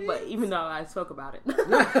 okay? But even though I spoke about it.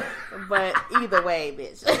 But either way,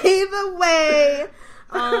 bitch. Either way.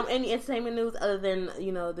 Any entertainment news other than,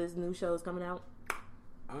 this new show is coming out?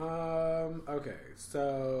 Okay.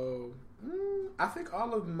 So I think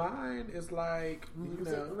all of mine is like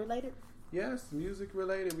Music related? yes, music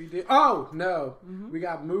related. We did. Oh no, we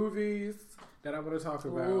got movies that I want to talk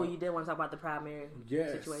about. Ooh, you did want to talk about the primary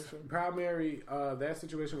Yes, situation. primary. That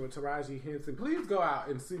situation with Taraji Henson. Please go out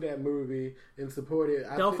and see that movie and support it.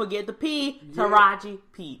 Don't forget the P, Yeah. Taraji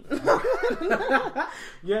P.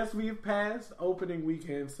 Yes, we've passed opening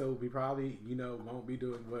weekend, so we probably, won't be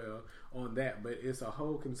doing well on that. But it's a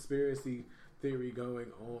whole conspiracy theory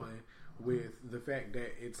going on with the fact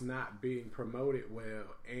that it's not being promoted well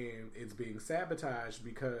and it's being sabotaged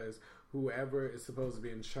because whoever is supposed to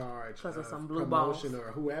be in charge Because of of some blue promotion balls.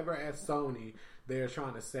 or whoever at Sony, they're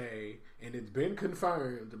trying to say, and it's been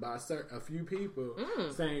confirmed by a few people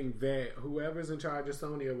saying that whoever's in charge of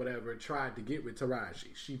Sony or whatever tried to get with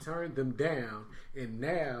Taraji. She turned them down, and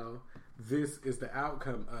now this is the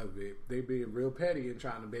outcome of it. They being real petty and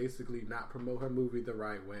trying to basically not promote her movie the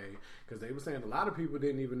right way because they were saying a lot of people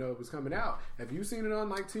didn't even know it was coming out. Have you seen it on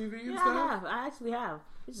like TV and Yeah, stuff? I have. I actually have.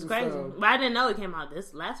 Which is crazy. So- But I didn't know it came out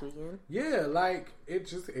this last weekend. Yeah, like it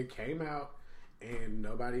came out and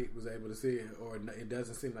nobody was able to see it, or it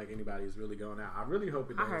doesn't seem like anybody's really going out. I really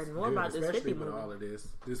hope it does. I heard more good, about this especially 50 with movie. all of this.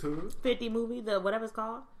 This who? 50 movie, the whatever it's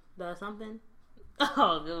called, the something.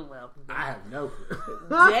 Oh, good. Well, I have no clue.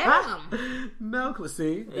 damn. No clue.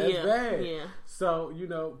 See, that's Yeah, bad. yeah. So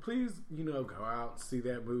please, go out, see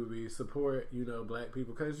that movie, support, black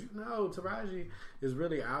people because Taraji is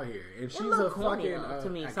really out here, and she's a look corny, fucking though, to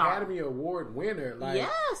me, Academy Award winner. Like,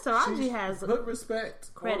 Yes, Taraji she's has put respect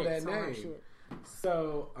on credits that on her name. shit.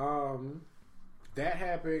 So, that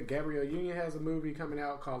happened. Gabrielle Union has a movie coming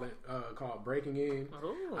out called Breaking In.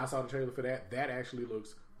 Ooh. I saw the trailer for that. That actually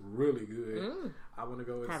looks really good. I want to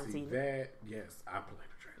go and Haven't see seen it. that. Yes, I played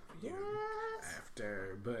the trailer for you Yes.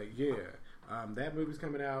 after. But yeah, that movie's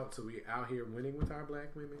coming out. So we out here winning with our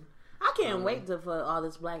black women. I can't wait for all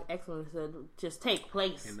this black excellence to just take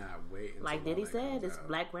place. And not wait until Like Diddy all that said, comes it's out.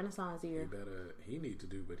 Black Renaissance year. He need to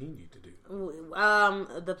do what he need to do.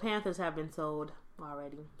 The Panthers have been sold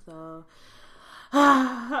already, so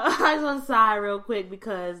I just want to sigh real quick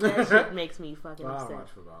because that shit makes me fucking Well, I don't upset. watch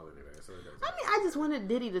football anyway, so it doesn't. I mean, I just wanted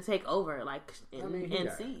Diddy to take over, like, and he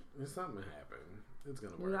got- see. if something happen, it's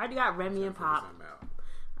gonna We work. already got Remy and Figure Pop something out.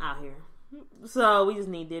 out here, so we just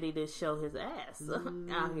need Diddy to show his ass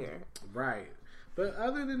out here. Right. But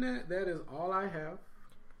other than that, that is all I have.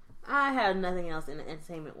 I have nothing else in the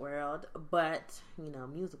entertainment world, but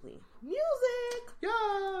musically,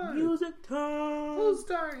 Yeah. music time. Who's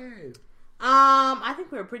starting? I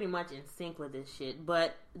think we're pretty much in sync with this shit,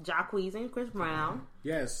 but Jacquees and Chris Brown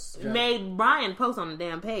Yes. made Brian post on the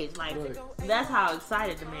damn page. Like, that's how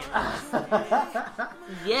excited the man was.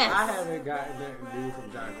 Yes. I haven't gotten that news from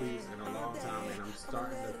Jacquees in a long time, and I'm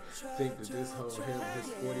starting to think that this whole his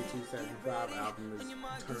 4275 album is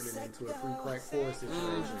turning into a free crack chorus situation.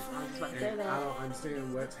 I was just about to say And that. I don't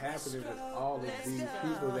understand what's happening with all of these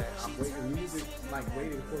people that I'm waiting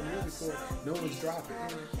waiting for music for. No one's dropping.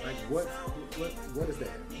 Like what is that?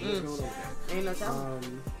 What's going on with that? Ain't no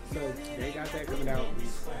telling. So they got that coming out. We,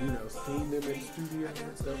 seen them in the studio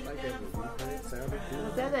and stuff like that. But we heard it sounded I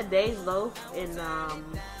good. said that Days Low in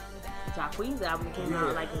Jacquees' album came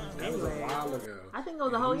out like in that was a January. while ago. I think it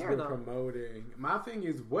was a And whole he's year been ago. Promoting. My thing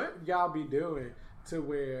is, what y'all be doing to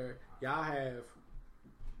where y'all have?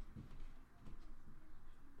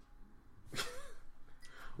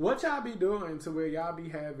 What y'all be doing to where y'all be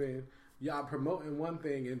having y'all promoting one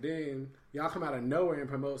thing and then y'all come out of nowhere and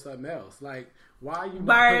promote something else. Like, why are you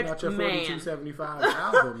not putting out your 4275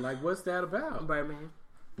 album? Like, what's that about? Birdman.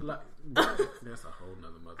 Like, that's a whole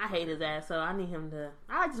nother mother. I hate his ass, so I need him to.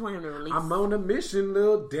 I just want him to release. I'm on a mission,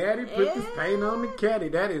 little daddy. Put this paint on the caddy.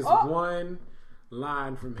 That is one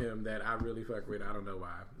line from him that I really fuck with. I don't know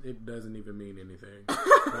why. It doesn't even mean anything, but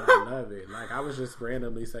I love it. Like, I was just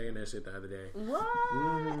randomly saying that shit the other day.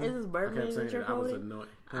 What? Is this Birdman? I kept saying it. I was annoyed.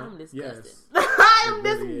 I'm disgusted. Yes. I am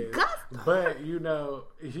really disgusted. But you know,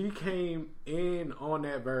 he came in on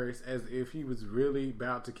that verse as if he was really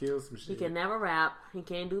about to kill some shit. He can never rap. He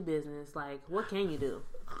can't do business. Like, what can you do?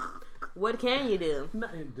 What can you do?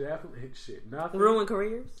 Nothing, definitely shit. Nothing. Ruin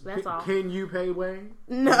careers. That's all. Can you pay Wayne?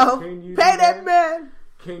 No. Can you pay that man?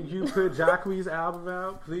 Can you put Jacquees' album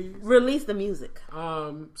out, please? Release the music.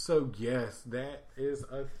 So yes, that is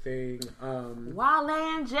a thing. Wale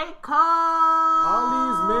and J. Cole.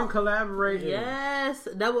 All these men collaborating. Yes.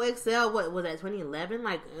 Double XL, what was that, 2011?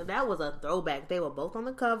 Like, that was a throwback. They were both on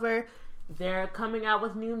the cover. They're coming out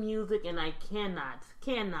with new music, and I cannot.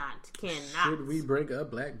 Should we bring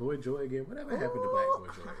up Black Boy Joy again? Whatever happened to Black Boy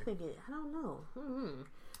Joy? I don't know.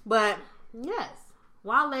 But, yes.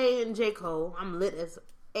 Wale and J. Cole, I'm lit as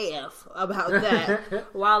AF about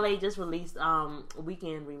that. Wale just released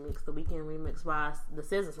Weekend Remix, the Weekend Remix by the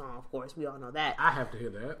SZA song, of course. We all know that. I have to hear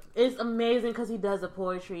that. It's amazing because he does the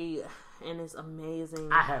poetry, and it's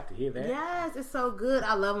amazing. I have to hear that. Yes, it's so good.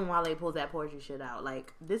 I love when Wale pulls that poetry shit out.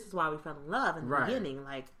 Like, this is why we fell in love in the beginning.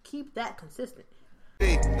 Like, keep that consistent.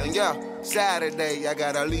 And yo, Saturday, I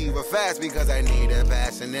gotta leave her fast because I need a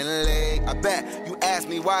passion in the leg. I bet you ask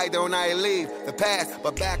me why don't I leave the past,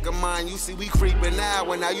 but back of mine, you see we creeping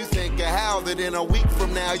now, and now you thinking how that in a week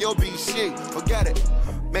from now you'll be shit. Forget it.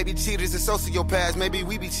 Maybe cheaters and sociopaths. Maybe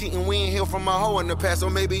we be cheating, we ain't heal from a hoe in the past. Or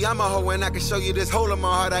maybe I'm a hoe and I can show you this hole in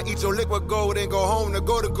my heart. I eat your liquid gold and go home to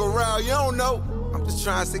go to corral. You don't know. I'm just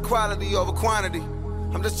trying to say quality over quantity.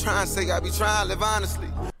 I'm just trying to say I be trying to live honestly.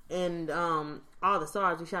 And all the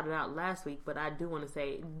stars we shouted out last week, but I do want to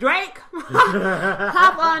say Drake,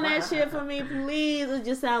 hop on that shit for me, please. It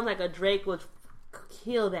just sounds like a Drake would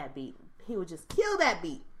kill that beat. He would just kill that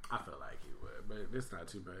beat. I feel like he would, but it's not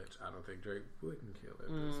too much. I don't think Drake wouldn't kill it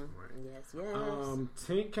at this point. Yes.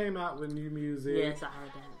 Tink came out with new music. Yes, I heard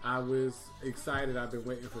that. I was excited. I've been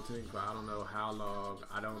waiting for Tink for I don't know how long.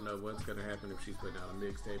 I don't know what's going to happen if she's putting out a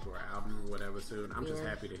mixtape or an album or whatever soon. I'm just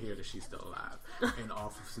happy to hear that she's still alive and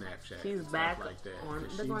off of Snapchat. She's and back stuff like that. on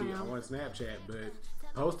she be on Snapchat, but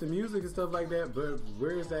posting music and stuff like that. But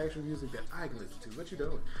where's the actual music that I can listen to? What you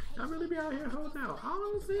doing? Y'all really be out here holding out.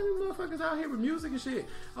 All I'm seeing these motherfuckers out here with music and shit.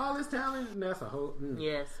 All this talent, and that's a whole...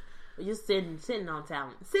 Yes. Just sitting on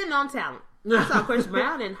talent. Sitting on talent. I saw Chris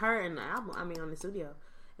Brown and her in the album. I mean, on the studio,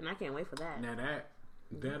 and I can't wait for that. Now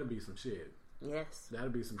that'll be some shit. Yes, that'll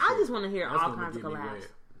be some shit. I just want to hear all kinds of collabs.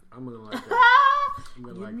 I'm gonna like that. I'm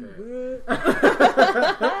gonna like that.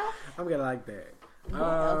 I'm gonna like that. What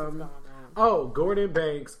else is going on? Oh, Gordon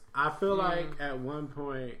Banks. I feel like at one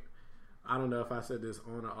point, I don't know if I said this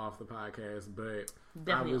on or off the podcast, but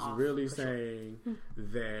Definitely I was off, really saying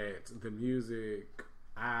that the music.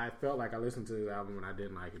 I felt like I listened to the album and I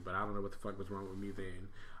didn't like it, but I don't know what the fuck was wrong with me then.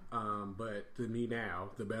 But the me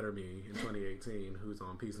now, the better me in 2018, who's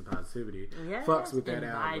on Peace and Positivity, fucks with that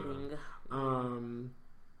album.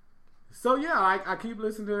 So yeah, I keep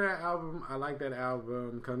listening to that album. I like that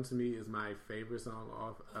album. Come to Me is my favorite song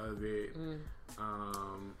off of it.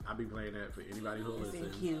 I'll be playing that for anybody who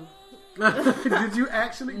listens. Did you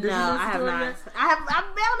actually? No, I have not. I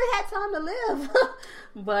barely had time to live.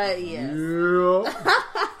 But yes.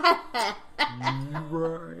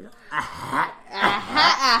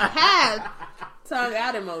 Tongue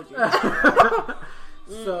out emoji.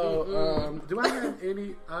 So, do I have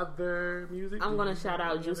any other music? I'm gonna shout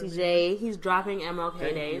out Juicy J. He's dropping MLK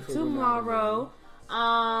Day tomorrow.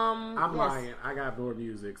 I'm lying. I got more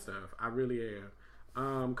music stuff. I really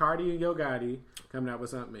am. Cardi and Yo Gotti coming out with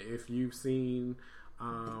something. If you've seen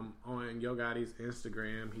on Yo Gotti's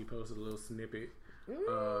Instagram, he posted a little snippet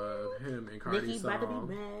of him and Cardi's Nicki song. about to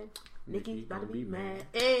be mad. Nicki's about to be mad.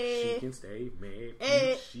 She can stay mad.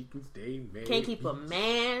 She can stay mad. Can't keep a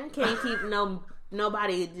man. Can't keep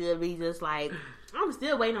nobody to be just like. I'm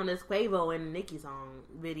still waiting on this Quavo and Nicki song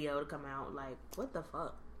video to come out. Like, what the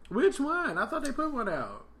fuck? Which one? I thought they put one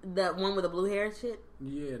out. The one with the blue hair shit?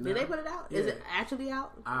 Yeah. Did they put it out? Yeah. Is it actually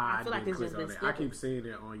out? I feel like it's just been skipped. I keep seeing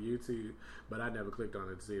it on YouTube, but I never clicked on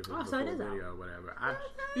it to see if it was a full video or whatever.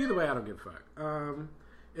 Either way, I don't give a fuck.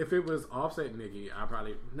 If it was Offset and Nicki, I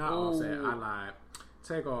probably... Not Offset, I lied.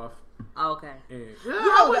 Take Off. Okay. And,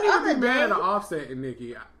 I wouldn't even be mad at Offset and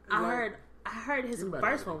Nicki. I heard his Anybody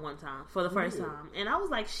first did. one time for the first Yeah. time, and I was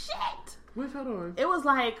like, shit. Wait, hold on. It was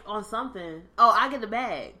like on something. Oh, I get the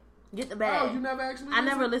bag. Get the bag. Oh, you never actually? I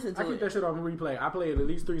never listened to I keep it. that shit on replay. I play it at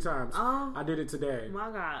least 3 times. Oh. I did it today. My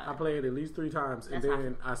God. I play it at least 3 times, and That's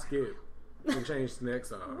then I skip and change to the next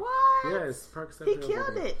song. What? Yes, Percocet. He pills killed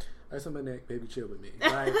all day. it. Ice on my neck, baby, chill with me.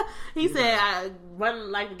 Like, He said, I run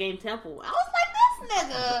like the game Temple. I was like,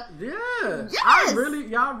 this nigga. yeah. Yes!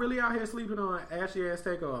 Y'all really out here sleeping on ashy ass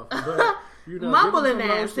Takeoff. But, you know, Mumbling give him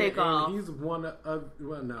some ass lotion, Takeoff. and he's one of,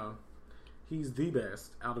 well, no. He's the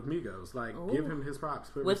best out of Migos. Like, give him his props.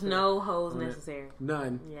 Put With respect no hoes on it. necessary.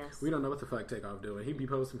 None. Yes. We don't know what the fuck Takeoff doing. He be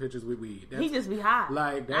posting pictures with weed. He just be high.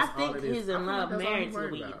 Like, that's I think all it is. he's I in feel like love, that's all married he's to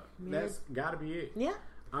worried weed. about. Married. That's gotta be it. Yeah.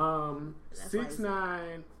 That's why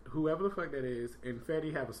 6ix9ine, whoever the fuck that is, and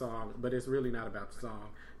Fetty have a song, but it's really not about the song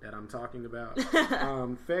that I'm talking about.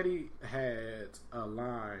 Fetty had a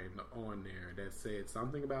line on there that said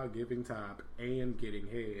something about giving top and getting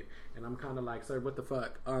head, and I'm kind of like, sir, what the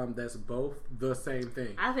fuck? That's both the same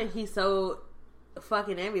thing. I think he's so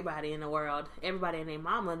fucking everybody in the world, everybody and their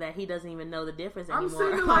mama, that he doesn't even know the difference I'm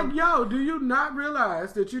anymore. sitting like, yo, do you not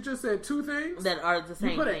realize that you just said 2 things? that are the You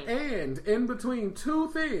same put thing. an and in between 2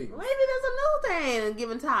 things. Maybe there's a new thing,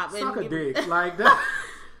 giving top. Suck a and dick. Like that.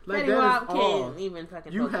 Like Fetty that Wap is all. can't even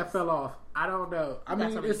fucking You focus. have fell off. I don't know. I got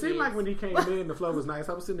mean, so it many seemed like kids. when he came in, the flow was nice.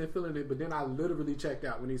 I was sitting there feeling it, but then I literally checked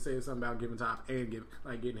out when he said something about giving top and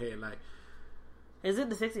getting head. Like, Is it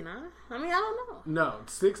the 69? I mean, I don't know. no,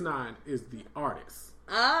 6ix9ine is the artist.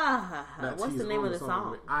 that What's he's the name on of the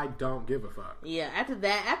song? with. I don't give a fuck. Yeah,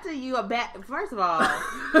 after you are back, first of all,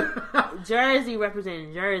 Jersey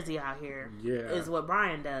representing Jersey out here is what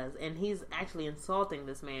Brian does, and he's actually insulting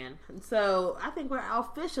this man. So I think we're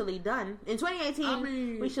officially done. In 2018, I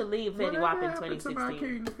mean, we should leave Fetty Wap in 2016.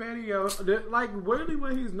 King Fetty, yo? Like, really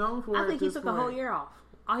what he's known for I think at he this took point. a whole year off.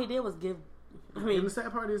 All he did was give. I And mean, the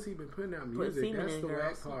sad part is he been putting out music. semen That's in the girls.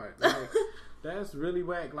 whack part. Like, that's really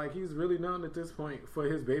whack. Like, he's really known at this point for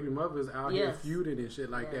his baby mothers out here Yes. feuding and shit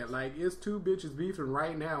like Yes. that. Like, it's 2 bitches beefing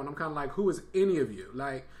right now, and I'm kind of like, who is any of you?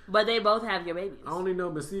 Like, but they both have your babies. I only know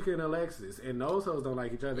Masika and Alexis, and those hoes don't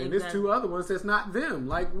like each other. And there's Exactly. 2 other ones that's not them.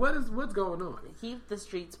 Like, what's going on? Keep the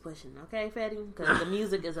streets pushing, okay, Fetty? Because the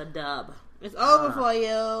music is a dub. It's over for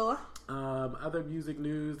you. Other music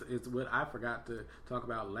news is what I forgot to talk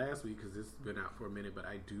about last week because it's been out for a minute, but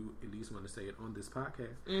I do at least want to say it on this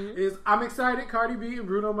podcast. Is I'm excited. Cardi B and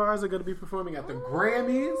Bruno Mars are going to be performing at the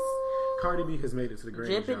Grammys. Cardi B has made it to the Grammys,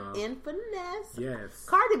 Dripping y'all. in finesse. Yes.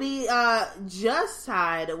 Cardi B just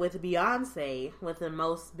tied with Beyonce with the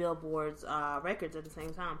most Billboard's records at the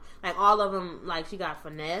same time. Like all of them, like she got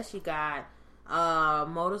finesse, she got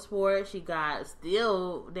motorsport, she got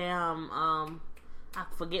still damn. I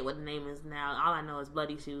forget what the name is now. All I know is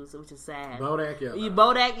Bloody Shoes, which is sad. Bodak Yellow.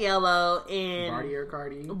 Bodak Yellow and Bartier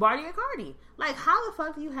Cardi. Bartier Cardi. Like, how the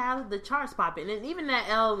fuck do you have the charts popping? And even that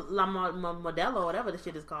El La Modelo, whatever the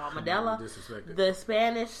shit is called, Modella, Disrespected. the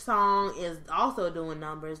Spanish song is also doing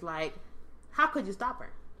numbers. Like, how could you stop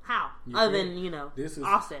her? How? You Other can't. than, This is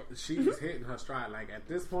Offset. She's hitting her stride. Like at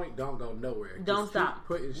this point, don't go nowhere. Don't Just keep stop.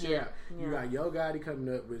 putting shit Yeah, out. You yeah. got Yo Gotti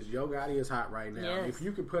coming up, which Yo Gotti is hot right now. Yes. If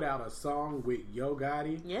you could put out a song with Yo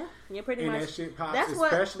Gotti, Yeah, pretty and much. that shit pops, That's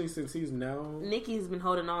what especially since he's known. Nicki's been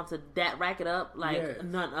holding on to that Rack It Up like Yes.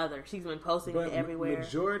 none other. She's been posting But it everywhere.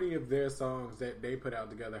 majority of their songs that they put out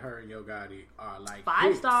together, her and Yo Gotti, are like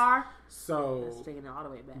 5-star. hits. So That's taking it all the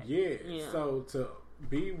way back. yeah. So to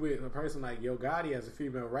be with a person like Yo Gotti as a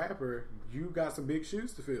female rapper, you got some big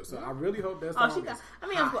shoes to fill. So I really hope that song Oh, she got. is I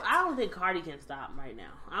mean, hot. I don't think Cardi can stop right now.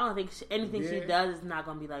 I don't think anything she Yeah. does is not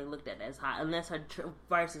gonna be like looked at as hot unless her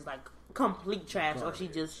verse is like complete trash or she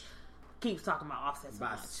Garbage. just keeps talking about Offset so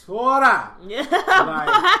much. Basura. Yeah.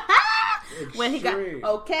 Like, When he got extreme.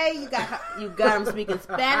 okay, you got him speaking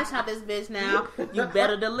Spanish out this bitch now. You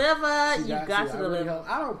better deliver. She You got to I really deliver. hope-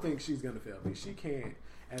 I don't think she's gonna fail me. She can't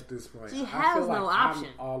at this point. She I has feel like no option.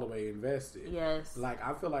 I'm all the way invested. Yes. Like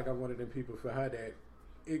I feel like I'm one of them people for her that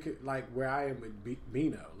it could like where I am with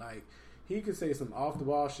Bino. Like he could say some off the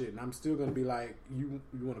wall shit, and I'm still gonna be like, you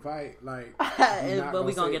want to fight? Like, you're not but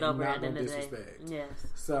we gonna say- get over you're it not at the end gonna of the day. disrespect. Yes.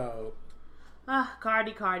 So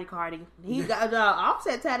Cardi. He got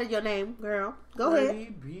Offset tatted your name, girl. Go ahead. Cardi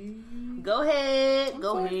B, Go ahead. I'm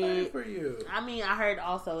Go so excited ahead. for you. I mean, I heard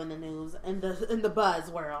also in the news in the buzz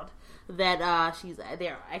world that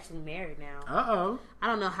they're actually married now. Uh-oh. I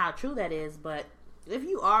don't know how true that is, but if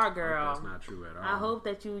you are a girl, That's not true at all. I hope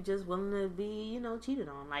that you just willing to be, cheated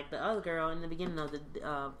on, like the other girl in the beginning of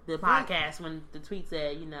the podcast when the tweet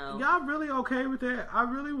said, Y'all really okay with that? I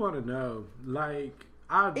really want to know. Like,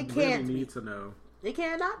 I It really can't need be. to know. It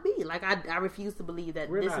cannot be. Like, I refuse to believe that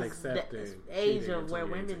We're this not is the accepting age cheating of in where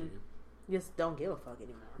 2018. women just don't give a fuck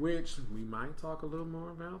anymore. Which we might talk a little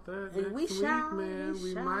more about that And next we week, shall, man.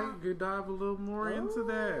 we shall. Might get dive a little more into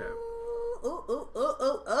that.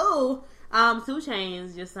 Ooh. 2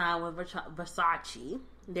 Chainz just signed with Versace.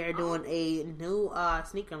 They're doing a new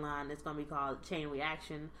sneaker line that's going to be called Chain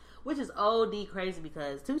Reaction, which is OD crazy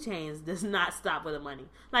because 2 Chainz does not stop with the money.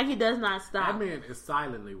 Like, he does not stop. That man is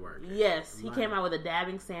silently working. Yes, he Like, came out with the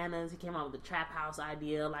Dabbing Santas. He came out with the Trap House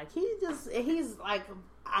idea. Like, he's like,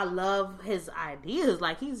 I love his ideas.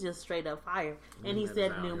 Like, he's just straight up fire. And he That's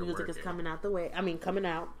said out new here music is working. coming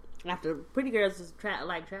out after Pretty Girls is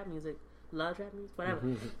like trap music. Love trap music, whatever.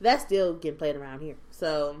 Mm-hmm. That's still getting played around here.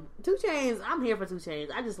 So 2 Chainz, I'm here for 2 Chainz.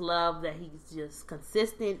 I just love that he's just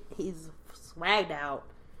consistent. He's swagged out,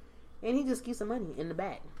 and he just keeps the money in the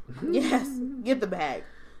bag. Yes, get the bag.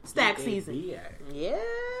 Stack season.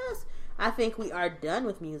 Yes, I think we are done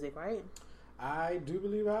with music, right? I do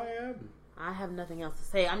believe I am. I have nothing else to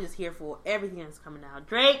say. I'm just here for everything that's coming out.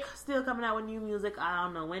 Drake still coming out with new music. I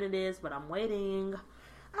don't know when it is, but I'm waiting.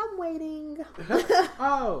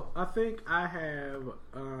 Oh, I think I have.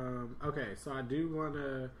 Okay, so I do want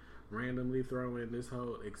to randomly throw in this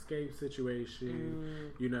whole Escape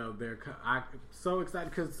situation. You know, I'm so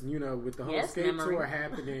excited because, you know, with the whole Escape tour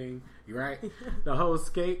happening, right? The whole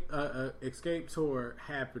Escape tour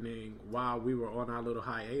happening while we were on our little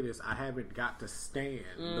hiatus, I haven't got to stand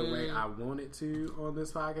the way I wanted to on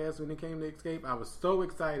this podcast when it came to Escape. I was so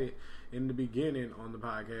excited in the beginning on the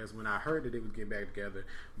podcast when I heard that it was getting back together,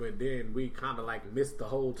 but then we kind of like missed the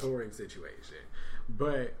whole touring situation.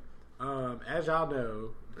 But as y'all know,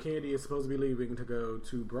 Candy is supposed to be leaving to go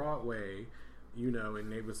to Broadway, you know,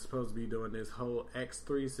 and they were supposed to be doing this whole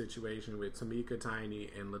X3 situation with Tamika, Tiny,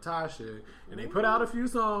 and Latasha, and they put out a few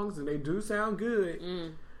songs and they do sound good.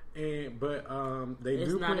 But they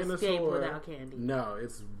It's do not plan a Escape tour. without Candy. No,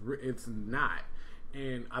 it's not.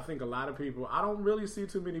 And I think a lot of people, I don't really see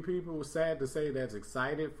too many people, sad to say, that's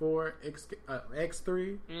excited for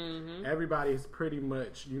X3. Everybody's pretty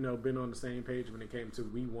much, you know, been on the same page when it came to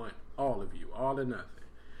we want all of you, all or nothing.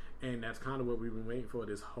 And that's kind of what we've been waiting for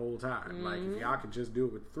this whole time. Like, if y'all could just do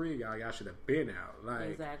it with 3 of y'all should have been out.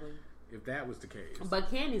 Like, Exactly. if that was the case. But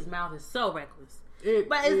Candy's mouth is so reckless.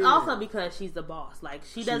 But it's also because she's the boss. Like,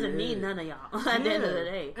 she doesn't need none of y'all at the end of the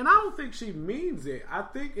day. And I don't think she means it. I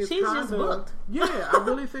think it's She's kinda, just booked. Yeah, I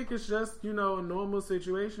really think it's just, you know, a normal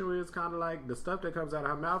situation where it's kind of like the stuff that comes out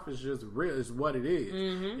of her mouth is just real. It's what it is.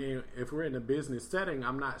 And if we're in a business setting,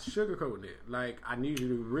 I'm not sugarcoating it. Like, I need you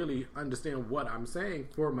to really understand what I'm saying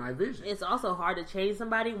for my vision. It's also hard to change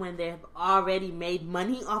somebody when they've already made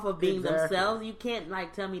money off of being themselves. You can't,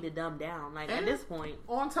 like, tell me to dumb down. Like, at this point.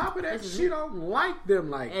 On top of that, she don't like them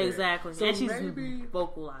like that. Exactly. So and she's maybe,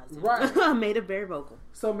 vocalizing. Right. Made it very vocal.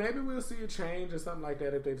 So maybe we'll see a change or something like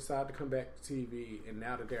that if they decide to come back to TV, and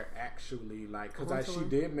now that they're actually like, because she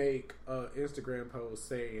did make an Instagram post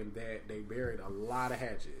saying that they buried a lot of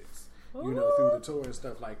hatchets, you know, through the tour and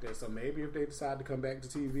stuff like that. So maybe if they decide to come back to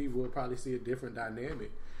TV, we'll probably see a different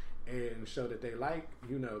dynamic and show that they like,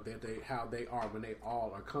 you know, that they how they are when they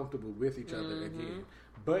all are comfortable with each other again.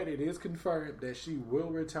 But it is confirmed that she will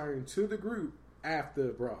return to the group after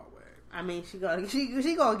Broadway. I mean, she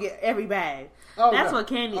gonna get every bag. Oh, That's no, what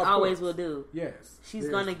Candy of always course. will do. Yes, She's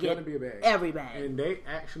there's gonna get be a bag. every bag. And they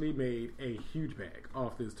actually made a huge bag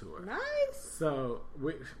off this tour. Nice. So,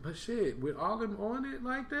 with all them on it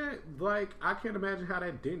like that, like, I can't imagine how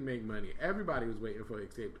that didn't make money. Everybody was waiting for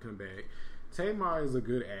Escape to come back. Tamar is a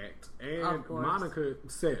good act, and Monica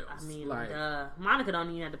sells. I mean, like, Monica don't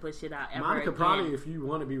even have to put shit out ever Monica again. probably, if you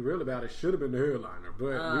want to be real about it, should have been the headliner,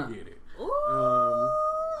 but we get it.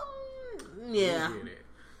 Yeah. We get it.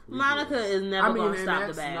 Monica is never going to stop the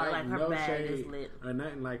that's bag. Like, her no bag shade is lit. or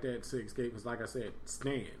nothing like that to Escape, because like I said,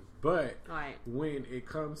 stand. But when it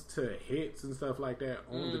comes to hits and stuff like that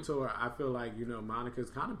on the tour, I feel like, you know,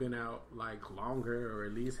 Monica's kind of been out like longer, or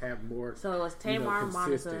at least have more. So it was Tamar,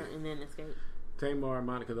 Monica, and then Escape. Tamar and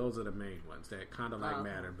Monica, those are the main ones that kind of like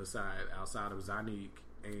matter outside of Zanique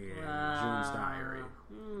and June's Diary.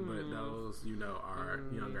 But those, you know, are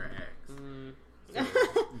younger acts. So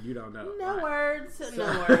you don't know. No words. I'm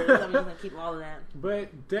just going to keep all of that. But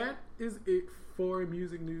that is it for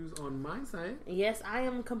music news on my side. Yes, I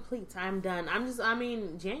am complete. I'm done.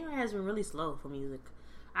 January has been really slow for music.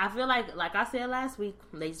 I feel like I said last week,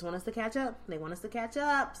 they just want us to catch up. They want us to catch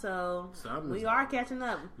up, so we are catching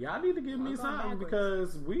up. Y'all need to give me something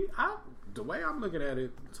because the way I'm looking at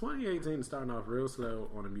it, 2018 is starting off real slow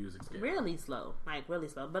on the music scale. Really slow.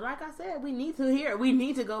 But like I said, we need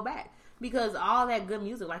to go back because all that good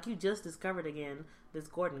music, like you just discovered again, this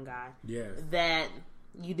Gordon guy. Yes. That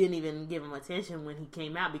you didn't even give him attention when he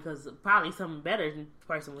came out because probably some better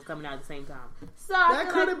person was coming out at the same time. So that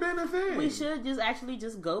could have been a thing. We should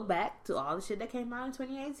just go back to all the shit that came out in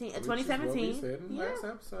 2018, 2017. Which is what we said in the last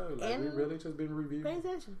episode. Like, we really just been reviewing. Pay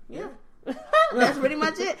attention. Yeah. That's pretty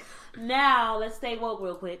much it. Now let's stay woke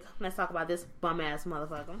real quick. Let's talk about this bum ass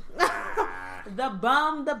motherfucker. The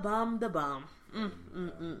bum.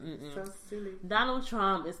 So silly. Donald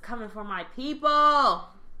Trump is coming for my people.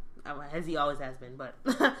 As he always has been, but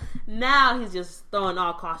now he's just throwing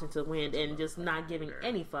all caution to the wind and just not giving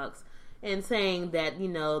any fucks and saying that, you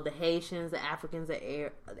know, the Haitians, the Africans,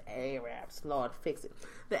 the Arabs, Lord, fix it.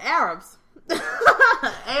 The Arabs,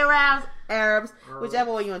 Arabs,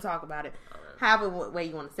 whichever way you want to talk about it, however way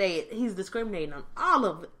you want to say it, he's discriminating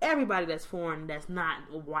on everybody that's foreign, that's not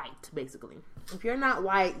white, basically. If you're not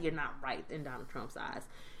white, you're not right in Donald Trump's eyes.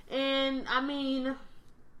 And, I mean,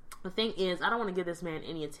 the thing is, I don't want to give this man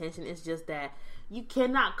any attention. It's just that you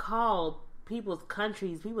cannot call people's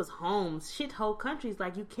countries, people's homes, shithole countries.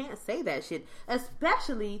 Like, you can't say that shit.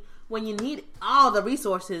 Especially when you need all the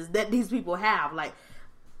resources that these people have. Like,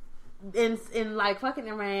 in like fucking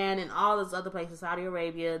Iran and all those other places, Saudi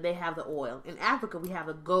Arabia, they have the oil. In Africa, we have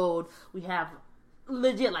the gold. We have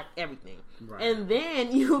legit like everything. Right. And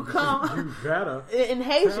then you come in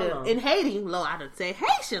Haiti, Lord, I didn't say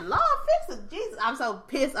Haitian, Lord fix it, Jesus, I'm so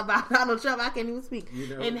pissed about Donald Trump I can't even speak.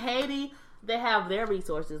 In Haiti, they have their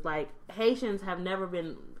resources. Like, Haitians have never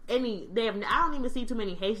been I don't even see too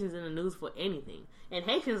many Haitians in the news for anything, and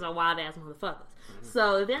Haitians are wild ass motherfuckers.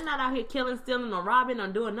 So if they're not out here killing, stealing, or robbing, or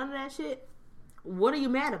doing none of that shit, what are you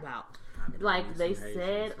mad about? Like they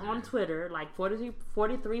said on Twitter, like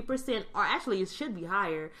 43%, or actually it should be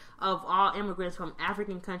higher, of all immigrants from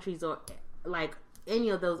African countries or like any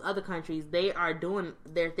of those other countries, they are doing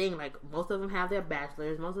their thing. Like, most of them have their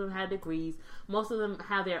bachelors, most of them have degrees, most of them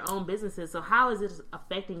have their own businesses. So how is this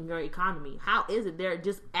affecting your economy? How is it they're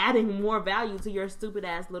just adding more value to your stupid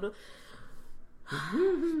ass little...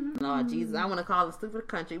 Lord Jesus, I want to call it a stupid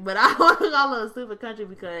country, but I want to call it a stupid country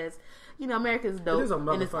because, you know, America's dope. It is a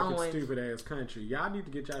in its own motherfucking way. stupid ass country. Y'all need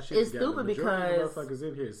to get y'all shit It's together. stupid The majority because of motherfuckers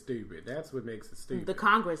in here is stupid. That's what makes it stupid. The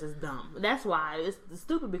Congress is dumb. That's why it's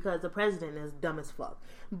stupid, because the president is dumb as fuck.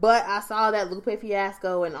 But I saw that Lupe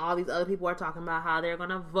Fiasco and all these other people are talking about how they're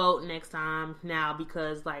gonna vote next time now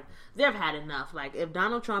because, like, they've had enough. Like, if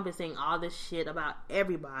Donald Trump is saying all this shit about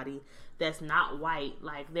everybody that's not white,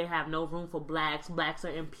 like, they have no room for blacks are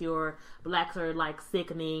impure, blacks are like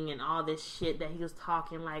sickening, and all this shit that he was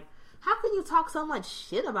talking. Like, how can you talk so much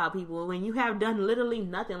shit about people when you have done literally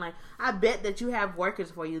nothing? Like, I bet that you have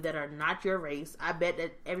workers for you that are not your race. I bet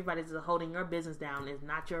that everybody that's holding your business down is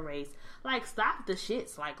not your race. Like, stop the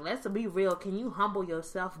shits. Like, let's be real. Can you humble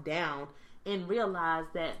yourself down and realize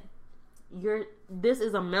that this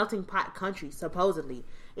is a melting pot country, supposedly.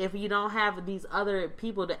 If you don't have these other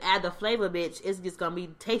people to add the flavor, bitch, it's just gonna be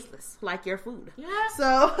tasteless, like your food. Yeah.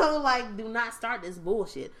 So, like, do not start this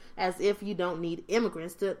bullshit as if you don't need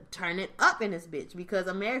immigrants to turn it up in this bitch, because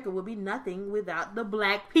America would be nothing without the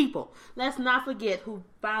black people. Let's not forget who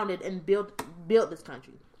founded and built this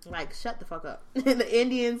country. Like, shut the fuck up. The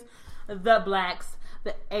Indians, the blacks,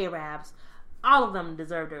 the Arabs, all of them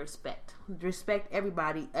deserve their respect. Respect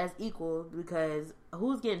everybody as equal, because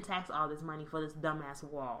who's getting taxed all this money for this dumbass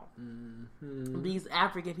wall? Mm-hmm. These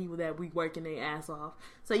African people that we working their ass off.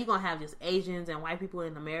 So you're going to have just Asians and white people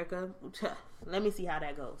in America? Let me see how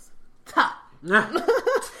that goes. The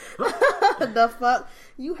fuck?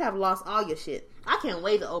 You have lost all your shit. I can't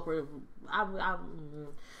wait to Oprah. I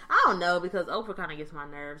don't know, because Oprah kind of gets my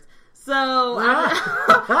nerves. So,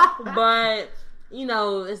 but... you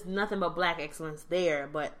know, it's nothing but black excellence there.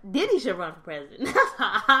 But Diddy should run for president. That's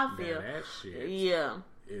how I feel. Man, that shit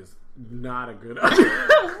is not a good idea.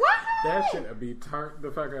 What? That shit would be turned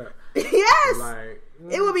the fuck up. Yes. Like,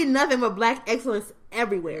 it would be nothing but black excellence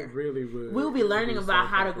everywhere. It really would. We'll be learning about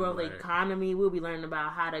how to grow the economy. We'll be learning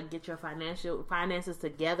about how to get your finances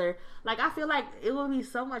together. Like, I feel like it will be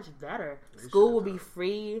so much better. School will be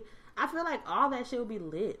free. I feel like all that shit will be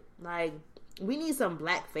lit. Like, we need some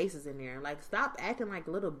black faces in there. Like, stop acting like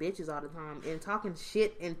little bitches all the time and talking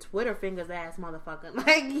shit and Twitter fingers ass motherfucker.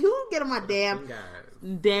 Like, you get on my damn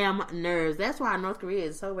nerves. That's why North Korea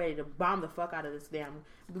is so ready to bomb the fuck out of this damn,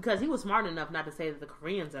 because he was smart enough not to say that the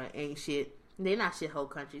Koreans ain't shit. They're not shithole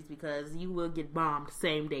countries because you will get bombed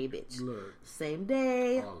same day, bitch. Look, same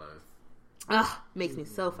day. all us. Ugh, makes me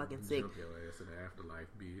so fucking sick. Jump your ass in the afterlife,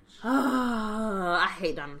 bitch. I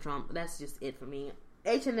hate Donald Trump. That's just it for me.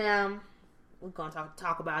 H&M, we're gonna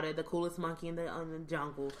talk about it. The coolest monkey in the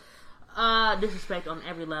jungle. Disrespect on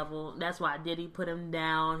every level. That's why Diddy put him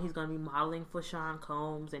down. He's gonna be modeling for Sean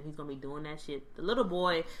Combs, and he's gonna be doing that shit. The little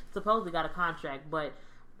boy supposedly got a contract, but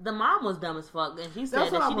the mom was dumb as fuck, and she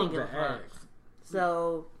said that she didn't give a fuck.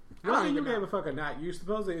 So whether you gave a fuck or not, you're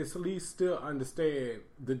supposed to at least still understand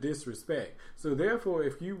the disrespect. So therefore,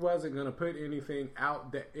 if you wasn't gonna put anything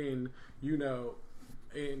out that in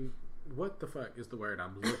what the fuck is the word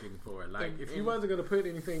I'm looking for? Like, if you wasn't gonna put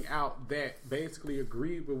anything out that basically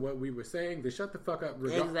agreed with what we were saying, then shut the fuck up.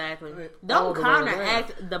 Exactly. Don't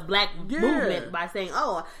counteract the black movement by saying,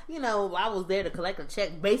 "Oh, I was there to collect a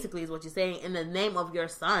check." Basically, is what you're saying in the name of your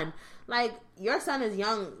son. Like, your son is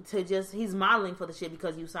young to he's modeling for the shit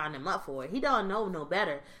because you signed him up for it. He don't know no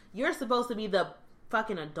better. You're supposed to be the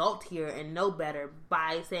fucking adult here and know better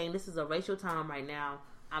by saying this is a racial time right now.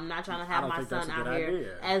 I'm not trying to have my son out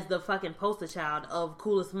here as the fucking poster child of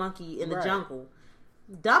coolest monkey in the jungle.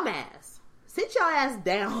 Dumbass. Sit your ass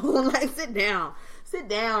down. Like, sit down,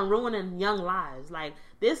 ruining young lives. Like,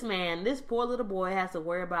 this poor little boy has to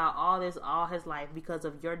worry about all this all his life because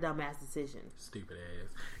of your dumbass decision. Stupid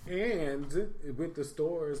ass. And with the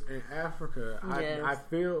stores in Africa, I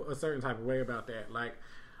feel a certain type of way about that. Like,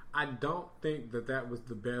 I don't think that was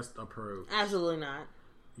the best approach. Absolutely not.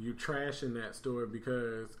 You trashing that store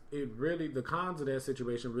because the cons of that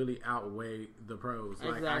situation really outweigh the pros.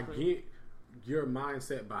 Exactly. Like, I get your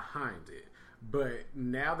mindset behind it, but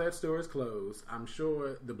now that store is closed, I'm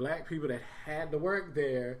sure the black people that had to work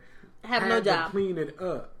there have no job to clean it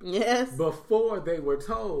up. Yes. Before they were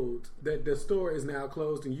told that the store is now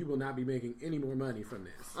closed and you will not be making any more money from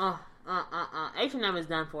this. H&M is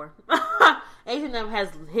done for. H&M has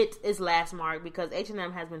hit its last mark because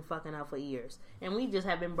H&M has been fucking up for years. And we just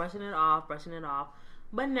have been brushing it off.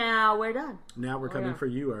 But now we're done. Now we're coming for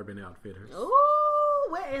you, Urban Outfitters. Ooh,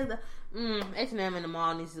 where is the... H&M in the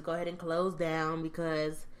mall needs to go ahead and close down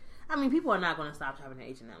because... people are not going to stop shopping at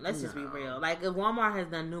H&M. Let's just be real. Like, if Walmart has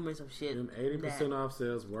done numerous of shit... Them 80% off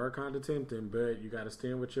sales were kind of tempting, but you got to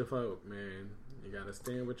stand with your folk, man. You gotta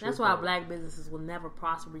stand with your That's why black businesses will never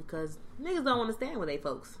prosper because niggas don't want to stand with they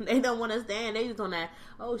folks. They don't want to stand. They just on that,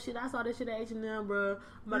 oh shit, I saw this shit at H&M, bro. I'm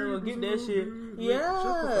about to go get that shit.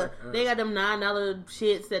 Yeah. They got them $9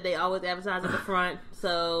 shits that they always advertise at the front.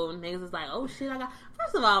 So niggas is like, oh shit,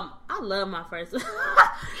 First of all, I love my first.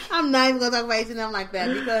 I'm not even gonna talk about H&M like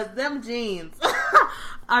that because them jeans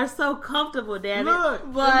are so comfortable, damn it.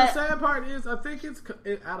 Look, but the sad part is, I think it's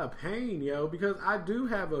out of pain, yo, because I do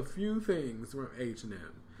have a few things from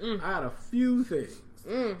H&M. I had a few things.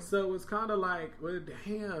 So it's kind of like, well,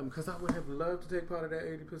 damn, because I would have loved to take part of that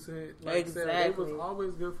 80%. Like exactly. It was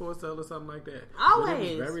always good for a sale or something like that. Always. But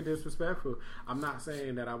it was very disrespectful. I'm not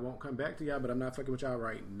saying that I won't come back to y'all, but I'm not fucking with y'all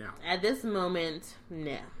right now. At this moment,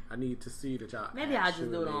 no. I need to see that y'all Maybe I'll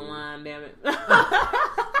just do it online, damn it.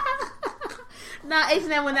 Nah,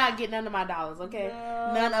 H&M will not get none of my dollars, okay?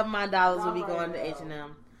 No, none of my dollars will be going to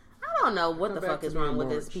H&M. I don't know what the fuck is wrong with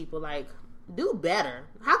this people. Like, do better.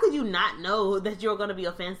 How could you not know that you're going to be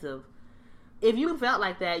offensive? If you felt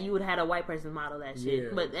like that, you would have had a white person model that shit. Yeah.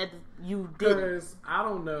 But you didn't. Because, I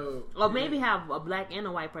don't know. Or maybe have a black and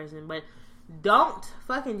a white person. But don't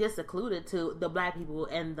fucking just seclude it to the black people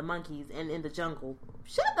and the monkeys and in the jungle.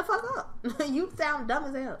 Shut the fuck up. You sound dumb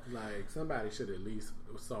as hell. Like, somebody should at least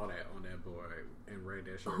saw that on that board and read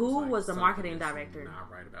that shit. Who was the marketing director?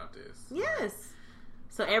 Not right about this. Yes.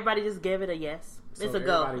 So everybody just gave it a yes. So it's a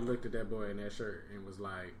go. Everybody looked at that boy in that shirt and was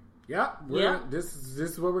like, "Yep, this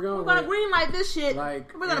is what we're going. We're gonna green light this shit.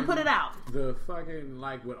 Like, we're gonna put it out." The fucking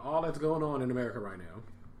with all that's going on in America right now.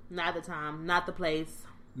 Not the time, not the place.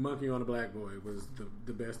 Monkey on a black boy was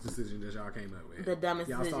the best decision that y'all came up with. The dumbest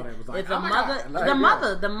y'all decision. Saw that was like, if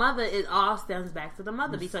the mother, it all stems back to the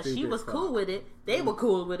mother because she was cool with it. They were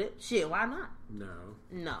cool with it. Shit, why not?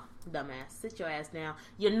 No, dumbass. Sit your ass down.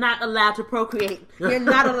 You're not allowed to procreate. You're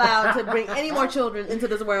not allowed to bring any more children into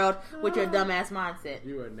this world with your dumbass mindset.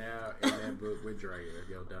 You are now in that book with Drea,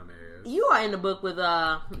 your dumbass. You are in the book with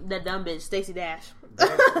that dumb bitch, Stacey Dash.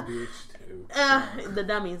 That bitch too. The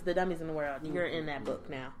dummies in the world. You're in that book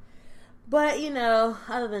now. But,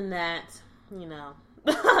 other than that,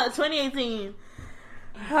 2018.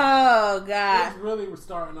 Oh, God. It's really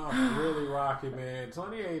starting off really rocky, man.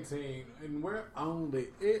 2018, and we're only,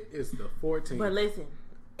 it is the 14th. But listen,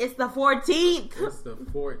 It's the 14th. It's the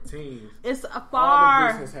 14th. It's All far.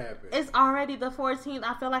 of this has happened. It's already the 14th.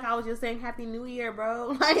 I feel like I was just saying Happy New Year,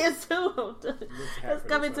 bro. Like, it's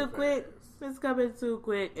coming too quick. It's coming too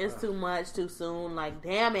quick. It's too much, too soon. Like,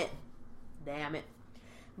 damn it.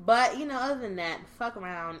 But, other than that, fuck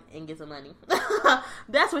around and get some money.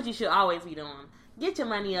 That's what you should always be doing. Get your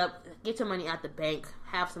money up. Get your money out the bank.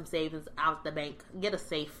 Have some savings out the bank. Get a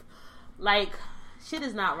safe. Like, shit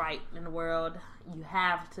is not right in the world. You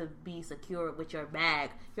have to be secure with your bag.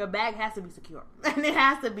 Your bag has to be secure. And it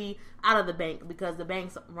has to be out of the bank because the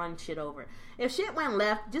banks run shit over. If shit went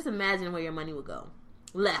left, just imagine where your money would go.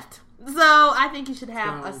 Left. So, I think you should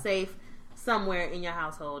have a safe somewhere in your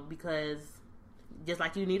household because just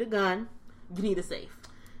like you need a gun, you need a safe.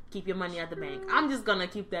 Keep your money at the bank. I'm just going to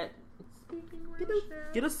keep that.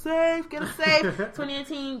 Get a safe.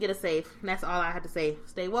 2018, get a safe. That's all I have to say.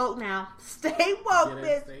 Stay woke now. Stay woke,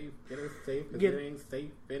 bitch. Get a safe. It ain't safe.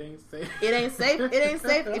 It ain't safe. It ain't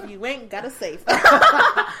safe if you ain't got a safe.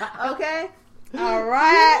 Okay? All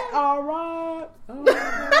right.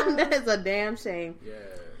 That is a damn shame. Yes.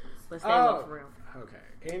 Let's stay woke for real. Okay.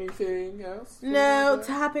 Anything else? No.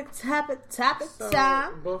 Topic So,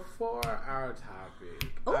 time. before our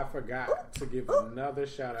topic, I forgot to give another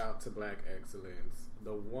shout out to Black Excellence.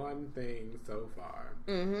 The one thing so far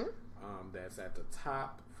that's at the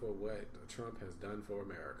top for what Trump has done for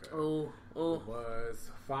America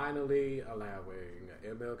was finally allowing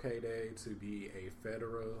MLK Day to be a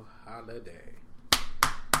federal holiday.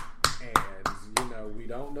 And, we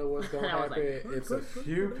don't know what's going to happen. It's a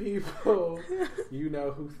few people,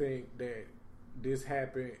 who think that this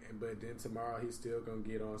happened, but then tomorrow he's still going to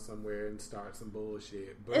get on somewhere and start some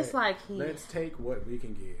bullshit. But it's like let's take what we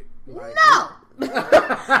can get. Like, no!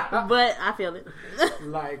 But I feel it.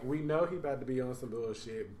 Like, we know he about to be on some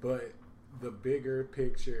bullshit, but the bigger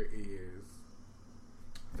picture is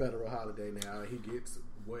federal holiday now. He gets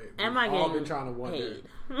what we've all been trying to wonder.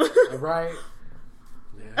 Right?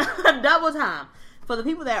 Yeah. Double time. For the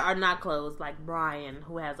people that are not closed, like Brian,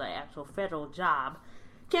 who has an actual federal job,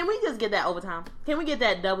 can we just get that overtime? Can we get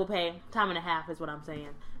that double pay? Time and a half is what I'm saying.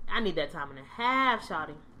 I need that time and a half,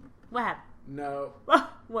 shawty. What happened? No.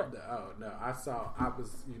 What? Oh, no. I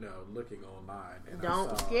was, looking online. And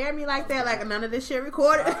Don't scare me like that, like none of this shit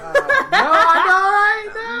recorded. No, I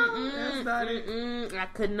know, right? That's not it. I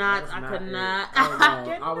could not. Oh, no.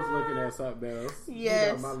 I was looking at something else.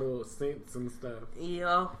 Yes. My little scents and stuff.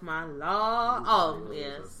 Yo, my lord. Oh,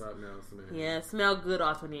 yes. Something else, man. Yeah, smell good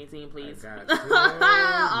all 2018, please. All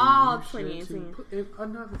 2018. And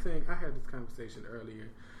another thing, I had this conversation earlier.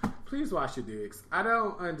 Please wash your dicks. I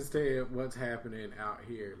don't understand what's happening out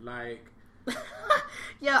here. Like,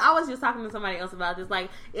 yo, I was just talking to somebody else about this. Like,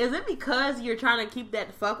 is it because you're trying to keep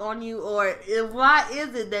that fuck on you, or why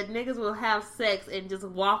is it that niggas will have sex and just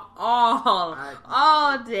walk all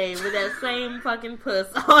day with that same fucking puss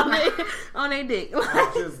on their dick?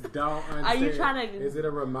 I just don't understand. Are you trying to? Is it a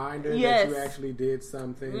reminder that you actually did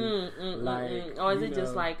something? Or is it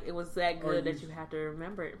just like it was that good that you have to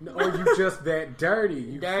remember it? Or you just that dirty?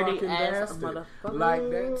 You dirty fucking ass bastard. motherfucker. Like,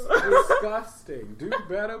 that's disgusting. Do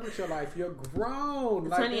better with your life. You're grown.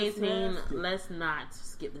 2018. Let's not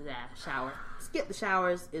skip the shower. Skip the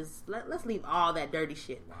showers let's leave all that dirty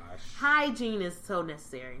shit. Wash. Hygiene is so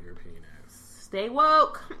necessary. Your penis. Stay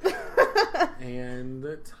woke. And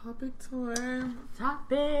the topic time.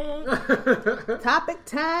 Topic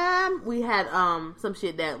time. We had some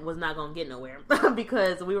shit that was not gonna get nowhere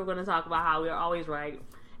because we were gonna talk about how we are always right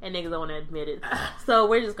and niggas don't want to admit it. So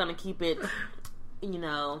we're just gonna keep it,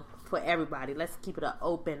 for everybody. Let's keep it an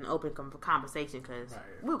open conversation because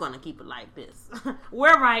we're gonna keep it like this.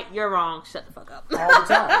 We're right, you're wrong. Shut the fuck up. All the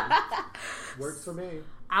time. Works for me.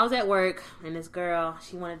 I was at work and this girl,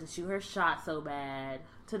 she wanted to shoot her shot so bad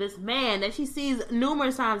to this man that she sees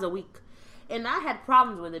numerous times a week. And I had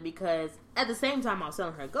problems with it because at the same time I was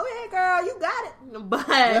telling her, go ahead girl, you got it. But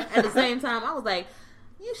at the same time I was like,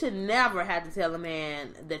 you should never have to tell a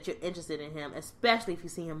man that you're interested in him, especially if you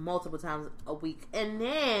see him multiple times a week. And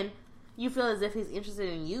then you feel as if he's interested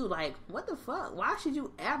in you. Like, what the fuck? Why should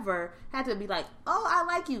you ever have to be like, oh, I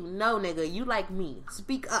like you? No, nigga, you like me.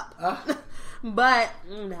 Speak up. But,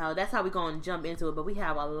 that's how we going to jump into it. But we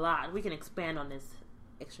have a lot. We can expand on this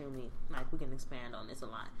extremely. Like, we can expand on this a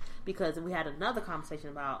lot. Because we had another conversation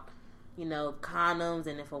about, condoms.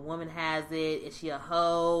 And if a woman has it, is she a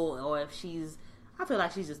hoe? Or if she's... I feel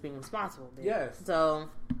like she's just being responsible. Bitch. Yes. So,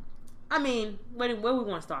 I mean, where do we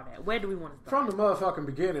want to start at? Where do we want to start? From the motherfucking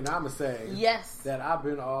beginning, I'ma say yes that I've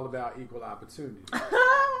been all about equal opportunity.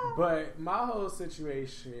 But my whole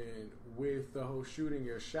situation with the whole shooting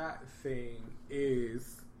your shot thing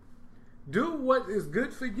is do what is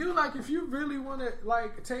good for you. Like, if you really want to,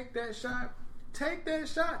 like, take that shot.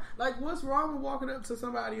 Like, what's wrong with walking up to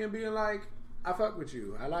somebody and being like, I fuck with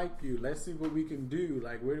you. I like you. Let's see what we can do.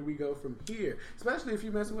 Like, where do we go from here? Especially if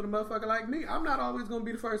you're messing with a motherfucker like me. I'm not always going to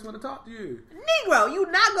be the first one to talk to you. Negro, you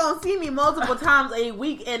not going to see me multiple times a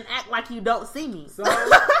week and act like you don't see me. So,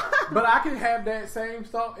 but I can have that same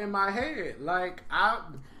thought in my head. Like, I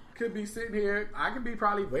could be sitting here. I could be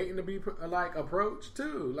probably waiting to be, like, approached,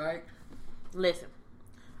 too. Like, listen,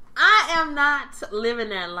 I am not living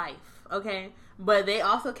that life, okay? But they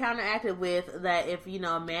also counteracted with that if, you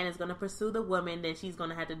know, a man is going to pursue the woman, then she's going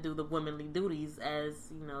to have to do the womanly duties as,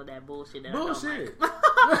 you know, that bullshit that bullshit.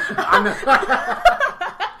 I don't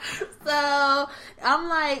like. So, I'm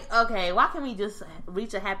like, okay, why can't we just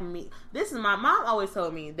reach a happy medium? This is my mom always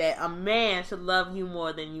told me that a man should love you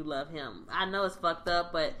more than you love him. I know it's fucked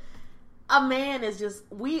up, but a man is just,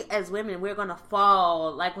 we as women, we're going to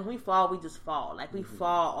fall. Like, when we fall, we just fall. Like, we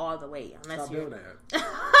fall all the way. Unless stop doing that.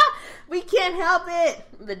 We can't help it.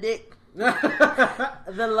 The dick,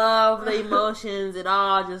 the love, the emotions, it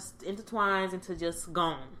all just intertwines into just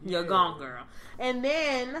gone. You're gone, girl. And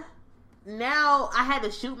then, now I had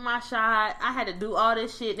to shoot my shot. I had to do all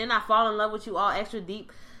this shit. Then I fall in love with you all extra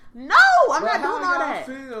deep. No, I'm not doing all that.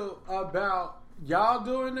 How y'all feel about y'all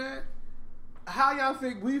doing that? How y'all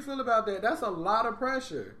think we feel about that? That's a lot of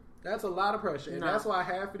pressure. That's a lot of pressure. And that's why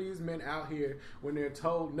half of these men out here, when they're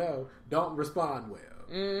told no, don't respond well.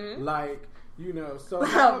 Mm-hmm. Like, you know, so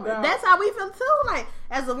that's how we feel too. Like,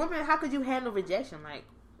 as a woman, how could you handle rejection? Like,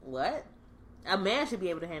 what? A man should be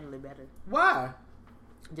able to handle it better. Why?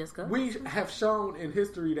 Just cause we have shown in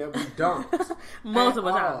history that we don't.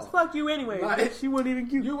 Multiple times. Fuck you anyway. Like, she wasn't even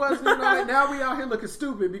cute. You wasn't even on it. Now we out here looking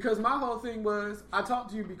stupid because my whole thing was I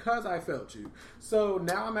talked to you because I felt you. So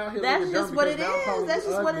now I'm out here looking dumb because now I'm calling you ugly. That's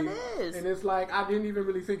just what it is. And it's like I didn't even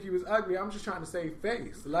really think you was ugly. I'm just trying to save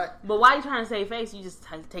face. Like, but why are you trying to save face? You just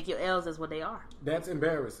take your L's as what they are. That's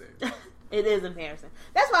embarrassing. It is embarrassing.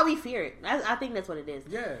 That's why we fear it. I think that's what it is.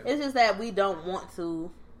 Yeah. It's just that we don't want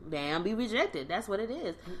to be rejected. That's what it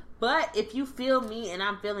is. But if you feel me and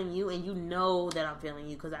I'm feeling you and you know that I'm feeling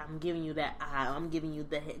you because I'm giving you that eye, I'm giving you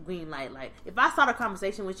the green light. Like, if I start a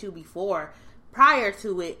conversation with you prior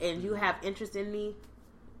to it and you have interest in me,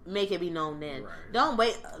 make it be known then. Right. Don't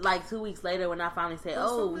wait like 2 weeks later when I finally say,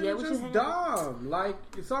 "Oh, yeah, what you hang dumb." Like,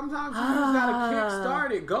 sometimes you just gotta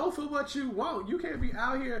kickstart it. Go for what you want. You can't be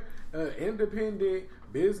out here independent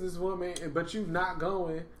businesswoman, but you not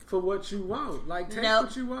going for what you want. Like, take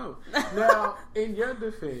what you want. Now, in your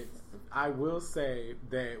defense, I will say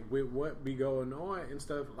that with what be going on and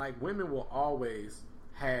stuff, like, women will always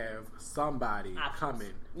have somebody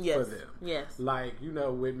coming for them. Yes. Like, you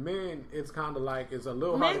know, with men, it's kind of like, it's a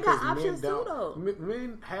little harder because men don't.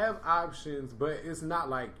 Men have options, but it's not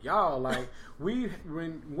like y'all. Like,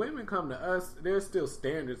 when women come to us, there's still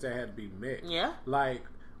standards that have to be met. Yeah. Like,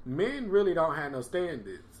 men really don't have no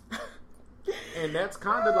standards. And that's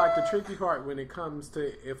kind of like the tricky part when it comes to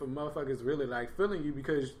if a motherfucker is really like feeling you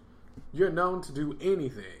because you're known to do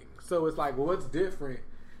anything. So it's like, well, what's different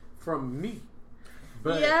from me?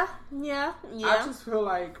 But yeah. I just feel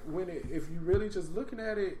like if you really just looking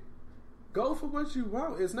at it, go for what you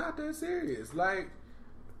want. It's not that serious. Like,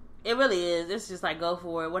 it really is. It's just like, go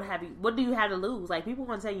for it. What do you have to lose? Like, people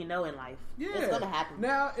want to tell you no in life. Yeah, it's gonna happen.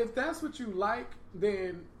 Now, if that's what you like,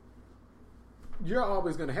 then you're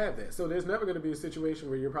always going to have that. So there's never going to be a situation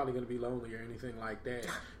where you're probably going to be lonely or anything like that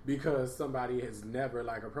because somebody has never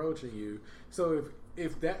like approaching you. So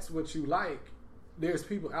if that's what you like, there's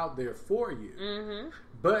people out there for you. Mm-hmm.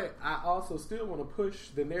 But I also still want to push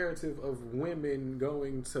the narrative of women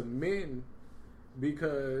going to men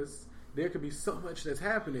because there could be so much that's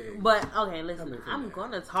happening. But, okay, listen, I'm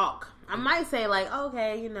going to talk. I might say, like,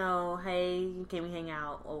 okay, you know, hey, can we hang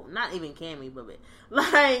out? Or not even can we, but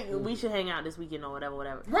like, we should hang out this weekend or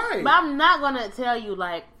whatever. Right. But I'm not going to tell you,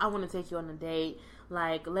 like, I want to take you on a date.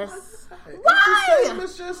 Like, let's... Why? Why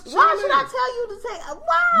should I tell you to take...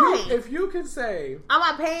 Why? If you can say... Am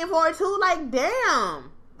I paying for it too? Like,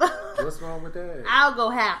 damn. What's wrong with that? I'll go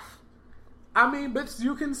half. I mean, but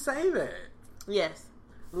you can say that. Yes.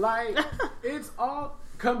 Like, it's all...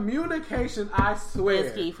 Communication, I swear,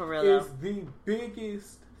 is key for real, is the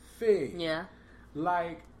biggest thing. Yeah.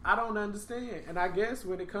 Like, I don't understand. And I guess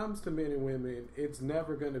when it comes to men and women, it's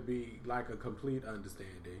never going to be like a complete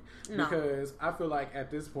understanding. No. Because I feel like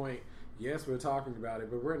at this point, yes, we're talking about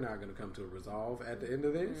it, but we're not going to come to a resolve at the end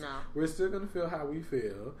of this. No. We're still going to feel how we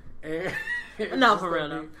feel. And no, for real,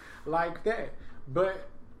 no. Like that. But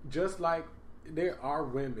just like there are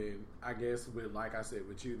women, I guess, like I said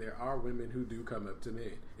with you, there are women who do come up to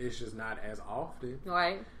men. It's just not as often.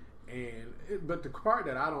 Right. But the part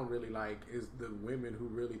that I don't really like is the women who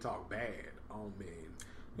really talk bad on men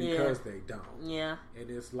because they don't. Yeah. And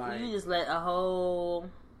it's like, you just let a whole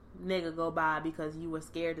nigga go by because you were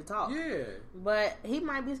scared to talk. Yeah. But he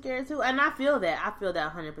might be scared too. And I feel that. I feel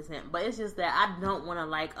that 100%. But it's just that I don't want to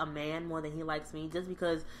like a man more than he likes me, just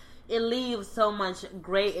because it leaves so much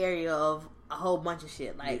gray area of a whole bunch of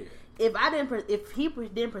shit. Like, if he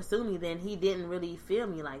didn't pursue me, then he didn't really feel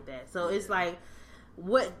me like that. So it's like,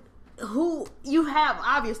 who you have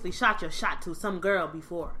obviously shot your shot to some girl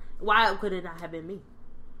before. Why could it not have been me?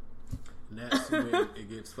 And that's when it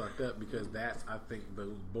gets fucked up, because that's, I think, the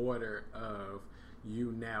border of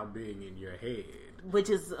you now being in your head. Which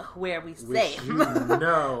is where we stay. You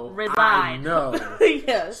know, reside. I know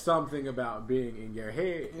yes. something about being in your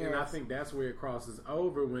head. Yes. And I think that's where it crosses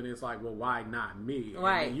over when it's like, well, why not me?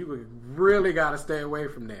 Right. And you really got to stay away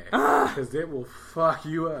from that, because it will fuck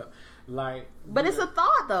you up. Like, but it's a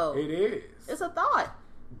thought, though. It is. It's a thought.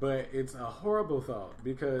 But it's a horrible thought,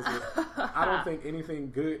 because I don't think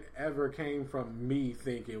anything good ever came from me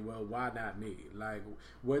thinking, well, why not me? Like,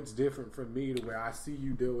 what's different from me to where I see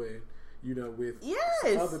you doing, you know, with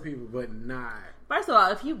other people, but not. First of all,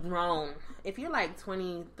 if you've grown, if you're like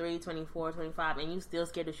 23, 24, 25, and you still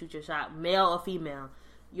scared to shoot your shot, male or female,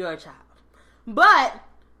 you're a child. But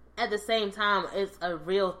at the same time, it's a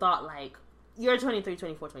real thought, like, you're 23,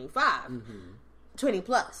 24, 25. Mm-hmm. 20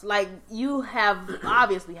 plus. Like, you have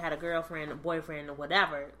obviously had a girlfriend, a boyfriend, or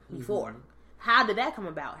whatever before. Mm-hmm. How did that come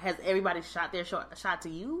about? Has everybody shot their shot to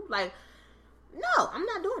you? Like, no, I'm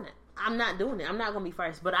not doing it. I'm not doing it. I'm not going to be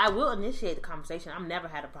first. But I will initiate the conversation. I've never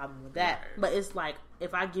had a problem with that. Right. But it's like,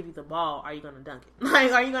 if I give you the ball, are you going to dunk it?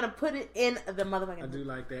 Like, are you going to put it in the motherfucking... I do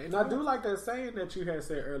like that. And I do like that saying that you had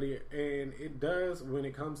said earlier. And it does, when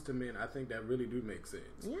it comes to men, I think that really do make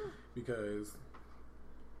sense. Yeah. Because...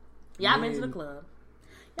 Y'all been to the club.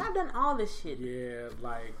 Y'all done all this shit. Yeah,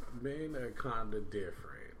 like, men are kind of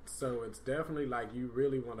different. So it's definitely like you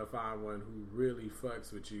really want to find one who really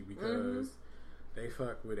fucks with you, because they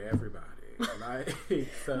fuck with everybody. Like,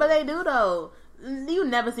 so. But they do, though. You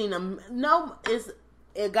never seen them. No,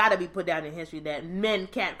 it got to be put down in history that men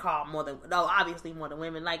can't call obviously more than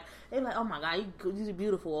women. Like, they're like, oh my God, you're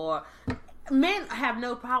beautiful. Or... men have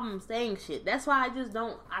no problem saying shit. That's why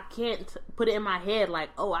I can't put it in my head like,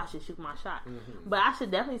 oh, I should shoot my shot. Mm-hmm. But I should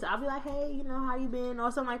definitely say, I'll be like, hey, you know, how you been?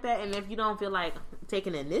 Or something like that. And if you don't feel like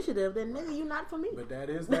taking initiative, then nigga, you not for me. But that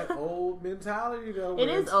is that old mentality, though. It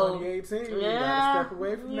is old. 2018. You gotta step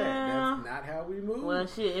away from that. That's not how we move. Well,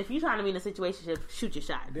 shit, if you're trying to be in a situation, shoot your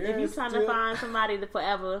shot. If you're trying to find somebody to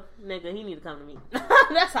forever, nigga, he need to come to me.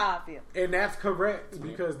 That's how I feel. And that's correct,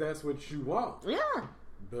 because that's what you want. Yeah.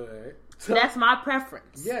 But... that's my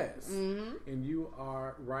preference. Yes. Mm-hmm. And you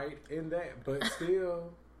are right in that. But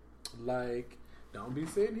still, like, don't be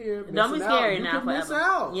sitting here missing don't be scared out. now can forever. Miss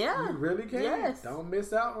out. Yeah. You really can. Yes. Don't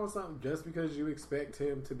miss out on something just because you expect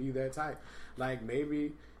him to be that type. Like,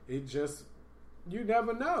 maybe it just... you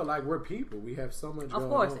never know. Like, we're people. We have so much going on. Of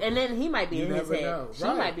course. And then he might be in his head. Know. She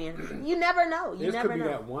might be in... You never know. You never know. This could be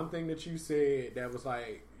that one thing that you said that was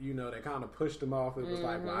like, you know, that kind of pushed him off. It was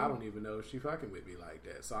like, well, I don't even know if she fucking with me like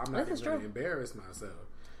that. So I'm not going to embarrass myself.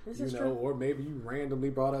 This you is know, true. Or maybe you randomly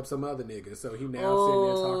brought up some other nigga. So he now sitting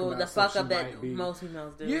there talking about the fuck up that most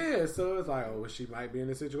females do. Yeah, so it's like, oh, well, she might be in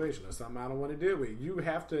a situation or something I don't want to deal with. You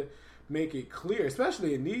have to make it clear,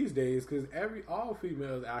 especially in these days, because all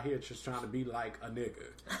females out here just trying to be like a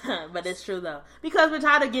nigga. But it's true though, because we're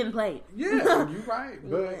tired of getting played. Yeah, you're right.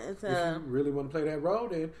 But if you really want to play that role,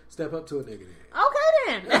 then step up to a nigga. Then. Okay,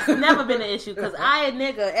 then that's never been an issue, because I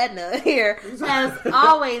nigga Edna here has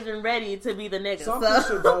always been ready to be the nigga. Something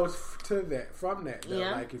should go to that from that. Though.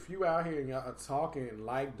 Yeah. Like if you out here and y'all are talking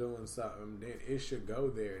like doing something, then it should go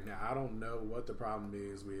there. Now I don't know what the problem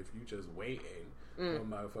is with you just waiting. For a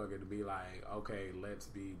motherfucker to be like, okay, let's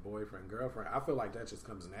be boyfriend, girlfriend. I feel like that just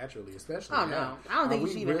comes naturally, especially now. No. I don't think you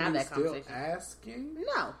should even have that conversation. Still asking?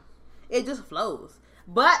 No. It just flows.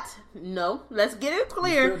 But, no, let's get it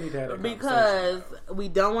clear, because we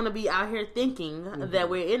don't want to be out here thinking that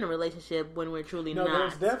we're in a relationship when we're truly not. No,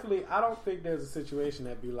 there's definitely, I don't think there's a situation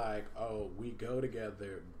that'd be like, oh, we go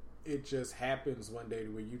together. It just happens one day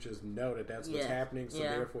where you just know that that's what's happening, so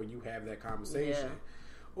therefore you have that conversation. Yeah.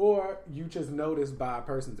 Or you just notice by a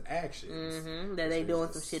person's actions that they doing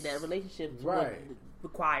some shit that relationships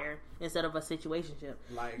require instead of a situationship.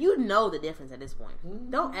 Like, you know the difference at this point.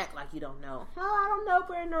 Don't act like you don't know. Oh, I don't know if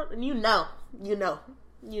we're in the...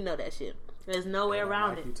 You know that shit. There's no way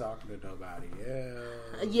around it. You talking to nobody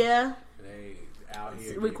else. Yeah. They out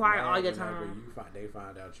here require all your time. They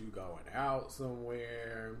find out you going out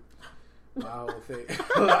somewhere. My whole thing.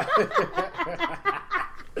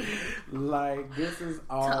 Like, this is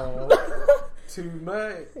all too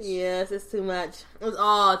much. Yes, it's too much. It's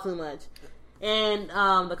all too much. And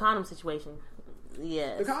the condom situation.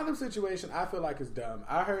 Yes. The condom situation, I feel like is dumb.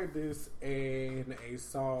 I heard this in a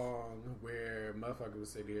song where motherfucker was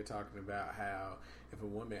sitting here talking about how if a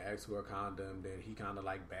woman asks for a condom, then he kind of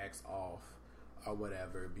like backs off or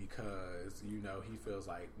whatever because, you know, he feels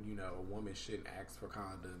like, you know, a woman shouldn't ask for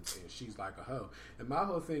condoms and she's like a hoe. And my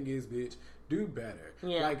whole thing is, bitch, do better.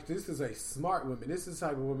 Yeah. Like, this is a smart woman. This is the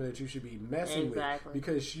type of woman that you should be messing with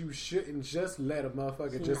because you shouldn't just let a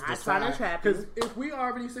motherfucker just decide. Because if we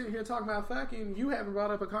already sitting here talking about fucking, you haven't brought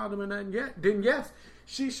up a condom or nothing yet, then yes,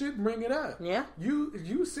 she should bring it up. Yeah.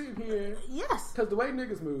 You sitting here. Yes. Because the way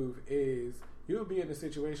niggas move is you'll be in a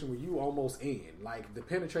situation where you almost in. Like, the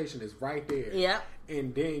penetration is right there. Yeah.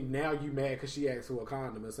 And then now you mad because she asked for a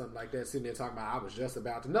condom or something like that, sitting there talking about, I was just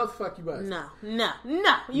about to. No, the fuck you was. No.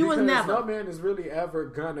 You was never. No man is really ever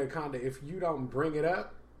gonna kind of, if you don't bring it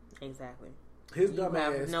up. Exactly. His dumb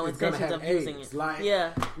ass is gonna have AIDS.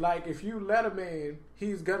 Like, if you let a man,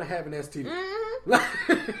 he's gonna have an STD.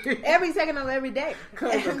 Mm-hmm. Every second of every day.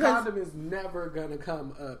 Because the condom is never gonna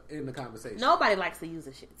come up in the conversation. Nobody likes to use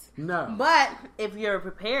the shits. No. But if you're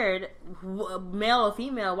prepared, male or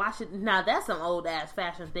female, why should... Now, that's some old ass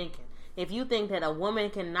fashion thinking. If you think that a woman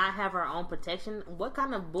cannot have her own protection, what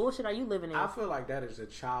kind of bullshit are you living in? I feel like that is a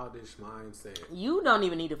childish mindset. You don't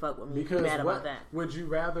even need to fuck with me. Because mad about that. Would you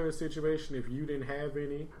rather a situation if you didn't have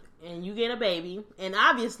any? And you get a baby, and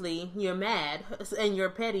obviously you're mad, and you're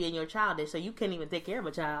petty, and you're childish, so you can't even take care of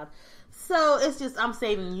a child. So it's just, I'm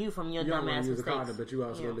saving you from your dumb ass mistakes. You don't use a condom, but you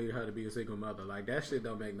also lead her to be a single mother. Like, that shit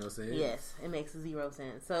don't make no sense. Yes, it makes 0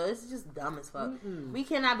 sense. So it's just dumb as fuck. Mm-mm. We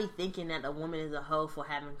cannot be thinking that a woman is a hoe for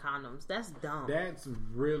having condoms. That's dumb. That's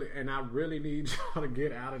really, and I really need y'all to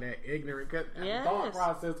get out of that ignorant thought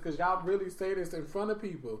process, because y'all really say this in front of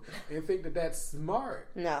people and think that that's smart.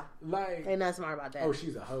 No. Like, ain't nothing smart about that. Oh,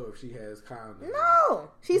 she's a hoe if she has condoms. No,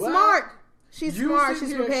 she's smart. She's smart.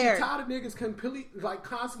 She's prepared. She's tired of niggas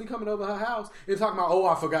constantly coming over her house and talking about, oh,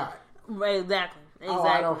 I forgot. Exactly. Oh,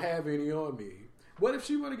 I don't have any on me. What if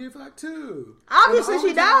she want to get fucked too? Obviously,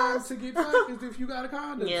 she does. To get fucked is if you got a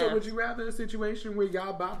condom. Yeah. So would you rather a situation where y'all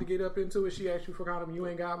about to get up into it, she asked you for a condom, you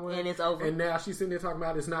ain't got one, and it's over, and now she's sitting there talking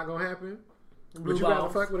about it's not gonna happen? Would you rather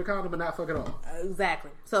fuck with a condom but not fuck at all?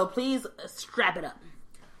 Exactly. So please strap it up.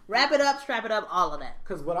 Wrap it up, strap it up, all of that.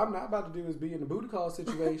 Because what I'm not about to do is be in the booty call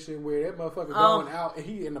situation where that motherfucker going out and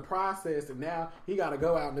he in the process, and now he got to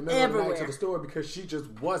go out in the middle of the night to the store because she just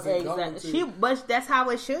wasn't going to. But that's how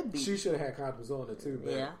it should be. She should have had condoms on it too.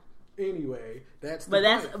 But yeah. Anyway, that's the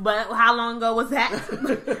point. But how long ago was that?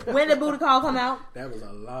 When did booty call come out? That was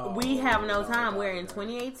a long. We have no time. We're in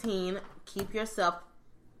 2018. Keep yourself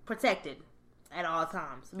protected at all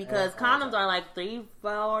times because condoms are like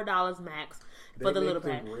 $3-4 max. For the little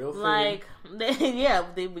pack. Like,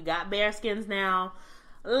 we got bare skins now.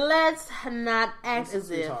 Let's not act as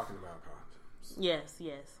if. Talking about condoms.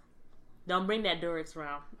 Yes. Don't bring that Durex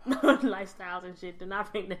around. Lifestyles and shit. Do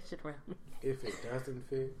not bring that shit around me. If it doesn't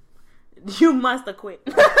fit, you must have quit.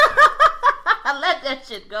 Let that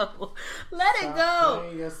shit go. Let it go.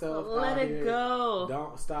 Playing yourself Let it here. Go.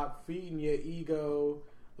 Don't stop feeding your ego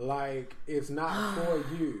like it's not for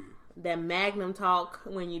you. That Magnum talk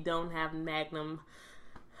when you don't have Magnum.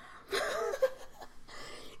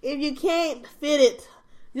 If you can't fit it,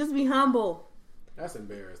 just be humble. That's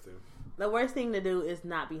embarrassing. The worst thing to do is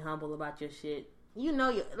not be humble about your shit. You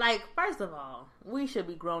know, first of all, we should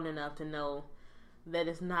be grown enough to know that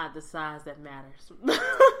it's not the size that matters.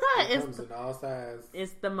 It comes in all sizes.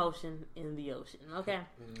 It's the motion in the ocean, okay?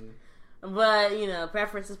 Mm-hmm. But,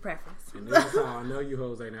 preference is preference. And this is how I know you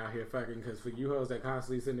hoes ain't out here fucking, because for you hoes that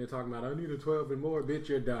constantly sitting there talking about, I need a 12 and more, bitch,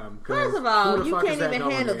 you're dumb. First of all, you can't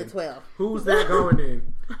even handle the 12. Who's that going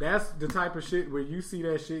in? That's the type of shit where you see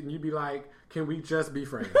that shit and you be like, can we just be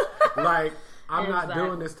friends? Like, I'm not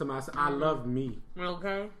doing this to myself. I love me.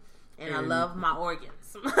 Okay? And I love my organs.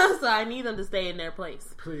 So I need them to stay in their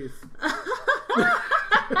place. Please.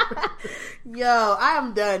 Yo, I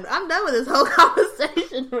am done. I'm done with this whole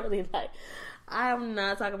conversation. Really, I'm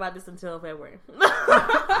not talking about this until February.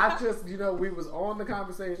 I just, we was on the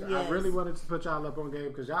conversation. Yes. I really wanted to put y'all up on game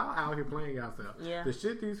because y'all out here playing yourself. Yeah. The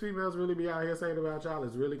shit these females really be out here saying about y'all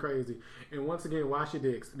is really crazy. And once again, wash your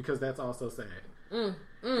dicks because that's also sad. And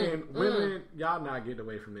women, y'all not getting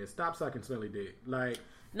away from this. Stop sucking smelly dick.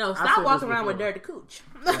 No, stop walking around with dirty cooch.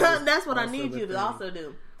 That's what I need you to also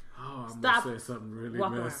do. Oh, I'm going to say something really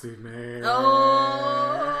messy, man. I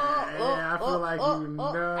feel feel like you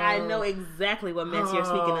know. I know exactly what mess you're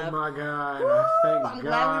speaking of. Oh my God! Woo, Thank I'm God.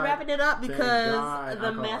 glad we're wrapping it up because God the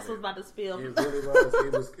I mess called was about to spill. It really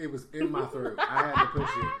was. It was in my throat. I had to push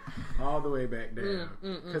it all the way back down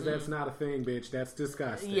because that's not a thing, bitch. That's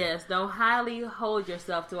disgusting. Yes, don't highly hold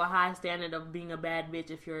yourself to a high standard of being a bad bitch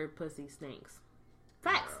if your pussy stinks.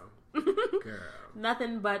 Facts. Girl.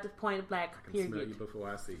 Nothing but point blank. I can smell you Period. before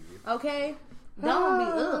I see you. Okay. Don't be.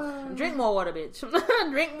 Ugh. Drink more water, bitch.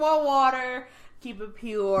 Drink more water. Keep it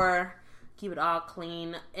pure. Keep it all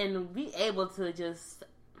clean, and be able to just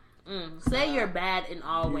say you're bad in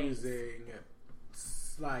all ways. Using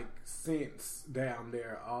like scents down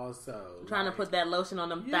there also. Trying to put that lotion on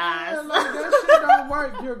them yeah, thighs. like that shit don't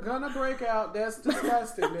work. You're gonna break out. That's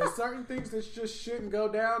disgusting. There's certain things that just shouldn't go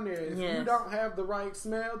down there. If you don't have the right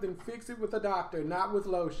smell, then fix it with a doctor, not with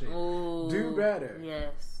lotion. Ooh, do better.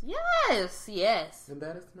 Yes. And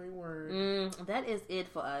that is my word. That is it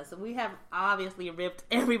for us. We have obviously ripped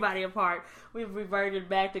everybody apart. We've reverted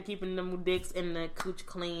back to keeping them dicks in the cooch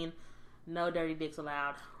clean. No dirty dicks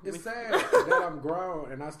allowed. It's sad that I'm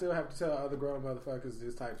grown and I still have to tell other grown motherfuckers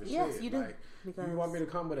this type of shit. Yes, you do. Like, because you want me to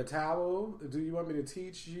come with a towel? Do you want me to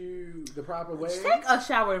teach you the proper way? take a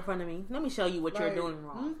shower in front of me. Let me show you what you're doing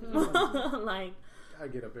wrong. Like, I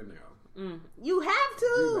get up in there. you have Do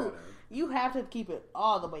to. better. You have to keep it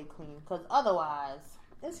all the way clean because otherwise,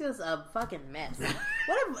 it's just a fucking mess.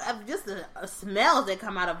 What if just the smells that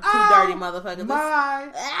come out of two dirty motherfuckers? My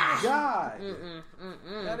Ah. God.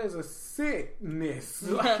 That is a sickness.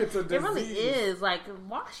 Like it's a disease. It really is. Like,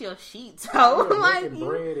 wash your sheets out. You're Like, making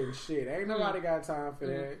bread and shit. Ain't nobody got time for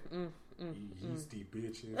that. Yeasty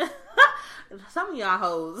bitches. some of y'all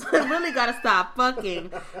hoes really gotta stop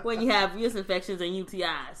fucking when you have yeast infections and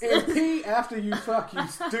UTIs. And pee after you fuck, you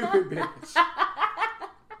stupid bitch.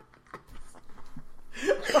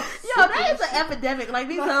 Yo, that is an epidemic. Like,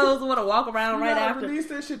 these hoes want to walk around right after. Release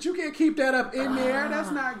that shit. You can't keep that up in there. That's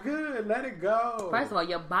not good. Let it go. First of all,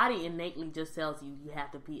 your body innately just tells you you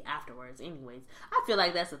have to pee afterwards anyways. I feel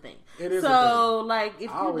like that's a thing. It is so, a thing. like, if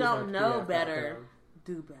I you always have don't to know pee better, after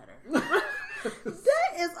do better.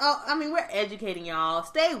 That is all. I mean, we're educating y'all.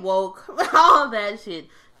 Stay woke. All that shit.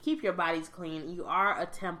 Keep your bodies clean. You are a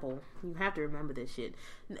temple. You have to remember this shit.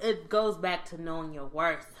 It goes back to knowing your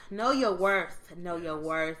worth. Know your worth. Know your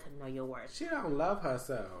worth. Know your worth. She don't love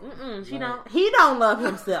herself. She don't. He don't love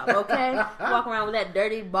himself. Okay, walk around with that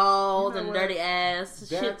dirty balls You know and what? dirty ass,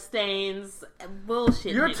 That- shit stains,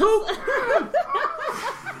 bullshit. You're niggas. too.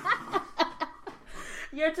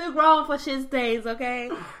 You're too grown for shit stains.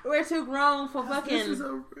 Okay, we're too grown for This fucking is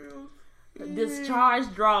a real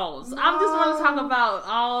discharge draws. I just want to talk about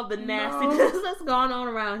all the nastiness that's going on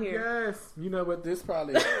around here. Yes. You know what? This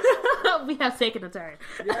probably. We have taken a turn.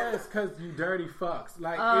 Yes, because you dirty fucks.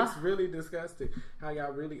 Like, it's really disgusting how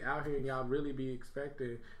y'all really out here and y'all really be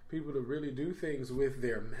expecting people to really do things with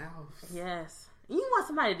their mouths. Yes, you want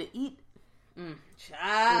somebody to eat. In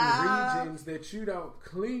Child. regions that you don't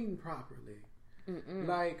clean properly.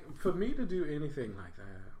 Like, for me to do anything like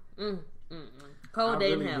that, Cold I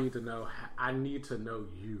day in really hell. need to know. I need to know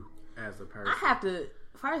you as a person. I have to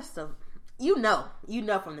first of you know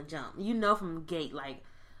from the jump. You know from the gate, like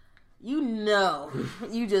you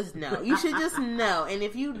just know. You should just know. And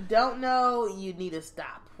if you don't know, you need to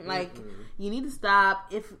stop. Like you need to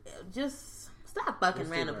stop. Just stop fucking It's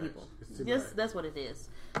too random much. people. It's too Just much. that's what it is.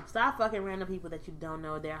 Stop fucking random people that you don't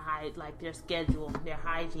know their their schedule, their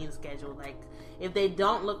hygiene schedule. Like if they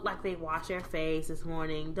don't look like they wash their face this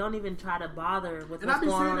morning, don't even try to bother with And I what's be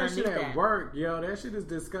going seeing on that shit underneath at that. work, yo. That shit is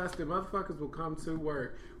disgusting. Motherfuckers will come to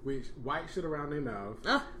work with white shit around their mouth,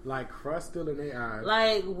 like crust still in their eyes.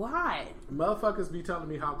 Like why? Motherfuckers be telling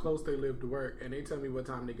me how close they live to work, and they tell me what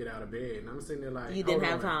time they get out of bed, and I'm sitting there like, You didn't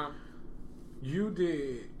hold have on. time. You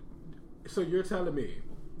did. So you're telling me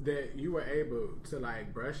that you were able to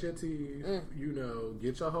like brush your teeth, you know,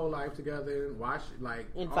 get your whole life together, and wash like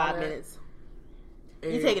In all 5 that, minutes.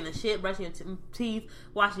 and You taking a shit, brushing your teeth,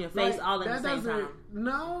 washing your face, like, all in the that same doesn't- time.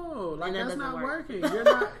 No, like And that that's doesn't not work. working. You're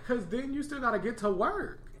not, because then you still got to get to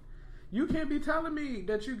work. You can't be telling me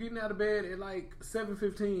that you getting out of bed at like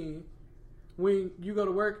 7:15 when you go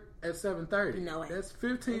to work at 7:30. No way. That's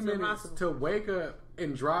 15 It's minutes impossible. to wake up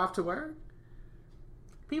and drive to work.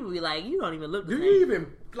 People be like, you don't even look the Do same. you even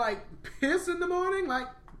like piss in the morning? Like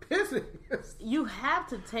pissing. You have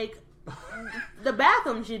to take the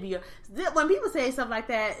bathroom should be when people say stuff like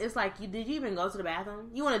that, it's like did you even go to the bathroom?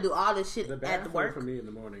 You want to do all this shit The at the bathroom work? for me in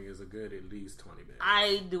the morning is a good at least 20 minutes.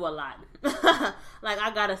 I do a lot. Like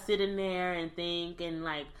I gotta sit in there and think and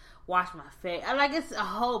like wash my face. Like, it's a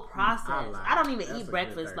whole process. I don't even eat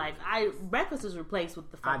breakfast. Like, breakfast is replaced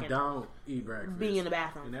with the fucking. I don't eat breakfast. Being in the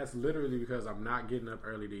bathroom, and that's literally because I'm not getting up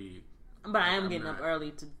early to eat. But I am getting up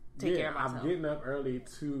early to take care of myself. I'm getting up early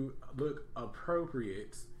to look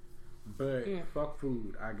appropriate, but fuck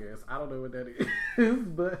food. I guess I don't know what that is,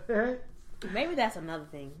 but. Maybe that's another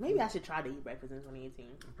thing. Maybe I should try to eat breakfast in 2018.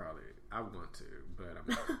 Probably, I want to, but I'm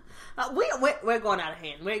not. We're going out of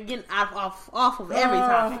hand. We're getting off of every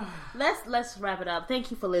topic. Let's wrap it up. Thank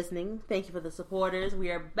you for listening. Thank you for the supporters. We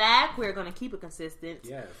are back. We're going to keep it consistent.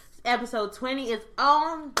 Yes. Episode 20 is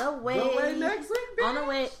on the way. Next week, bitch. On the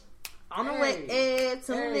way. On the way.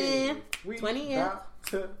 Tune in. We 20 about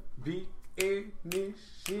to be in this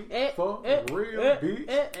shit for real, bitch.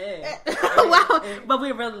 Wow, but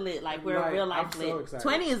we're really lit. Like, we're like, real life I'm lit. so excited.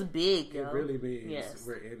 20 is big, yo. It really means yes.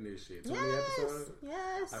 we're in this shit. 20 yes. episodes.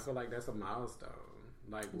 Yes. I feel like that's a milestone.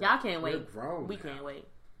 Like, y'all can't wait. We're grown. We now. can't wait.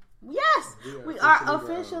 Yes, we are are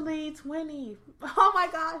officially 20. Oh my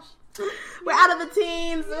gosh. We're out of the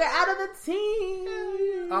teens. We're out of the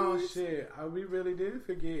teens. Oh shit. We really did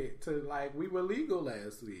forget to, like, we were legal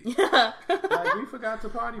last week. Yeah. Like, we forgot to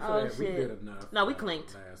party for that. Shit. We did enough. No, we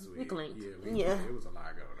clinked. Last week. We clinked. Yeah. It was a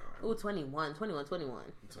lot going on. Ooh, 21.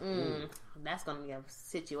 That's gonna be a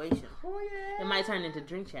situation. Oh yeah. It might turn into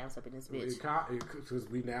drink champs up in this bitch. Because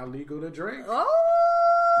we now legal to drink. Oh,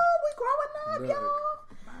 we growing up, Look. y'all.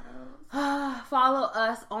 Follow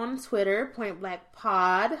us on Twitter, Point Black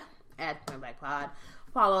Pod, at Point Black Pod.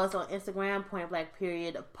 Follow us on Instagram, Point Black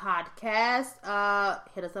Period Podcast.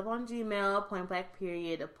 Hit us up on Gmail, Point Black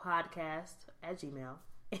Period Podcast at Gmail.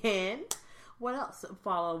 And what else?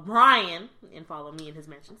 Follow Brian and follow me in his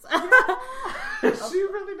mentions. She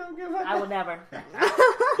really don't give up. I would never.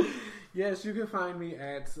 Yes, you can find me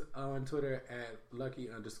on Twitter at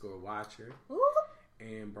Lucky_Watcher. Ooh.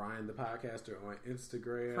 And Brian the Podcaster on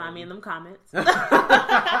Instagram. Find me in them comments.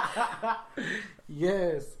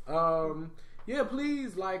 Yes. Yeah,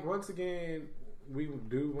 please, like, once again, we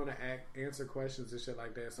do want to answer questions and shit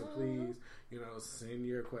like that. So please, send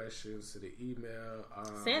your questions to the email.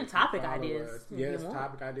 Send topic ideas. Yes,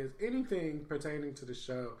 topic ideas. Anything pertaining to the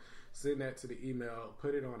show, send that to the email.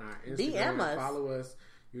 Put it on our Instagram. DM us. Follow us,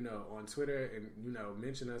 on Twitter, and,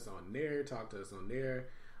 mention us on there. Talk to us on there.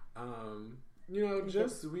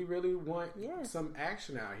 We really want some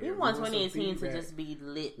action out here. We want 2018 to just be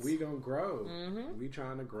lit. We gonna grow. Mm-hmm. We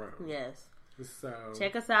trying to grow. Yes. So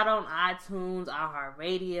check us out on iTunes,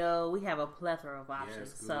 iHeartRadio. We have a plethora of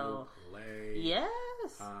options. Yes, Google Play.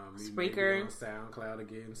 Yes. Spreaker. On SoundCloud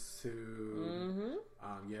again too.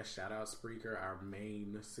 Mm-hmm. Yes, shout out Spreaker, our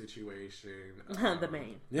main situation. The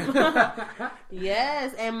main.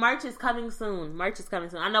 Yes, and merch is coming soon.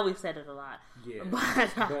 I know we've said it a lot. Yeah.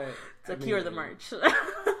 But secure the merch.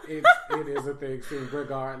 it is a thing soon,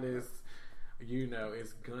 regardless.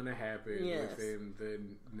 It's gonna happen within the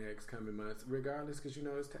next coming months, regardless, because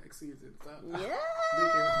it's tax season. So yeah, we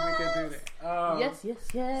can do that. Yes.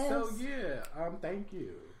 So thank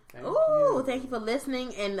you. Thank you for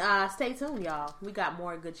listening, and stay tuned, y'all. We got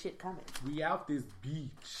more good shit coming. We out this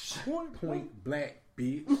beach. Point Black,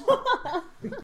 bitch.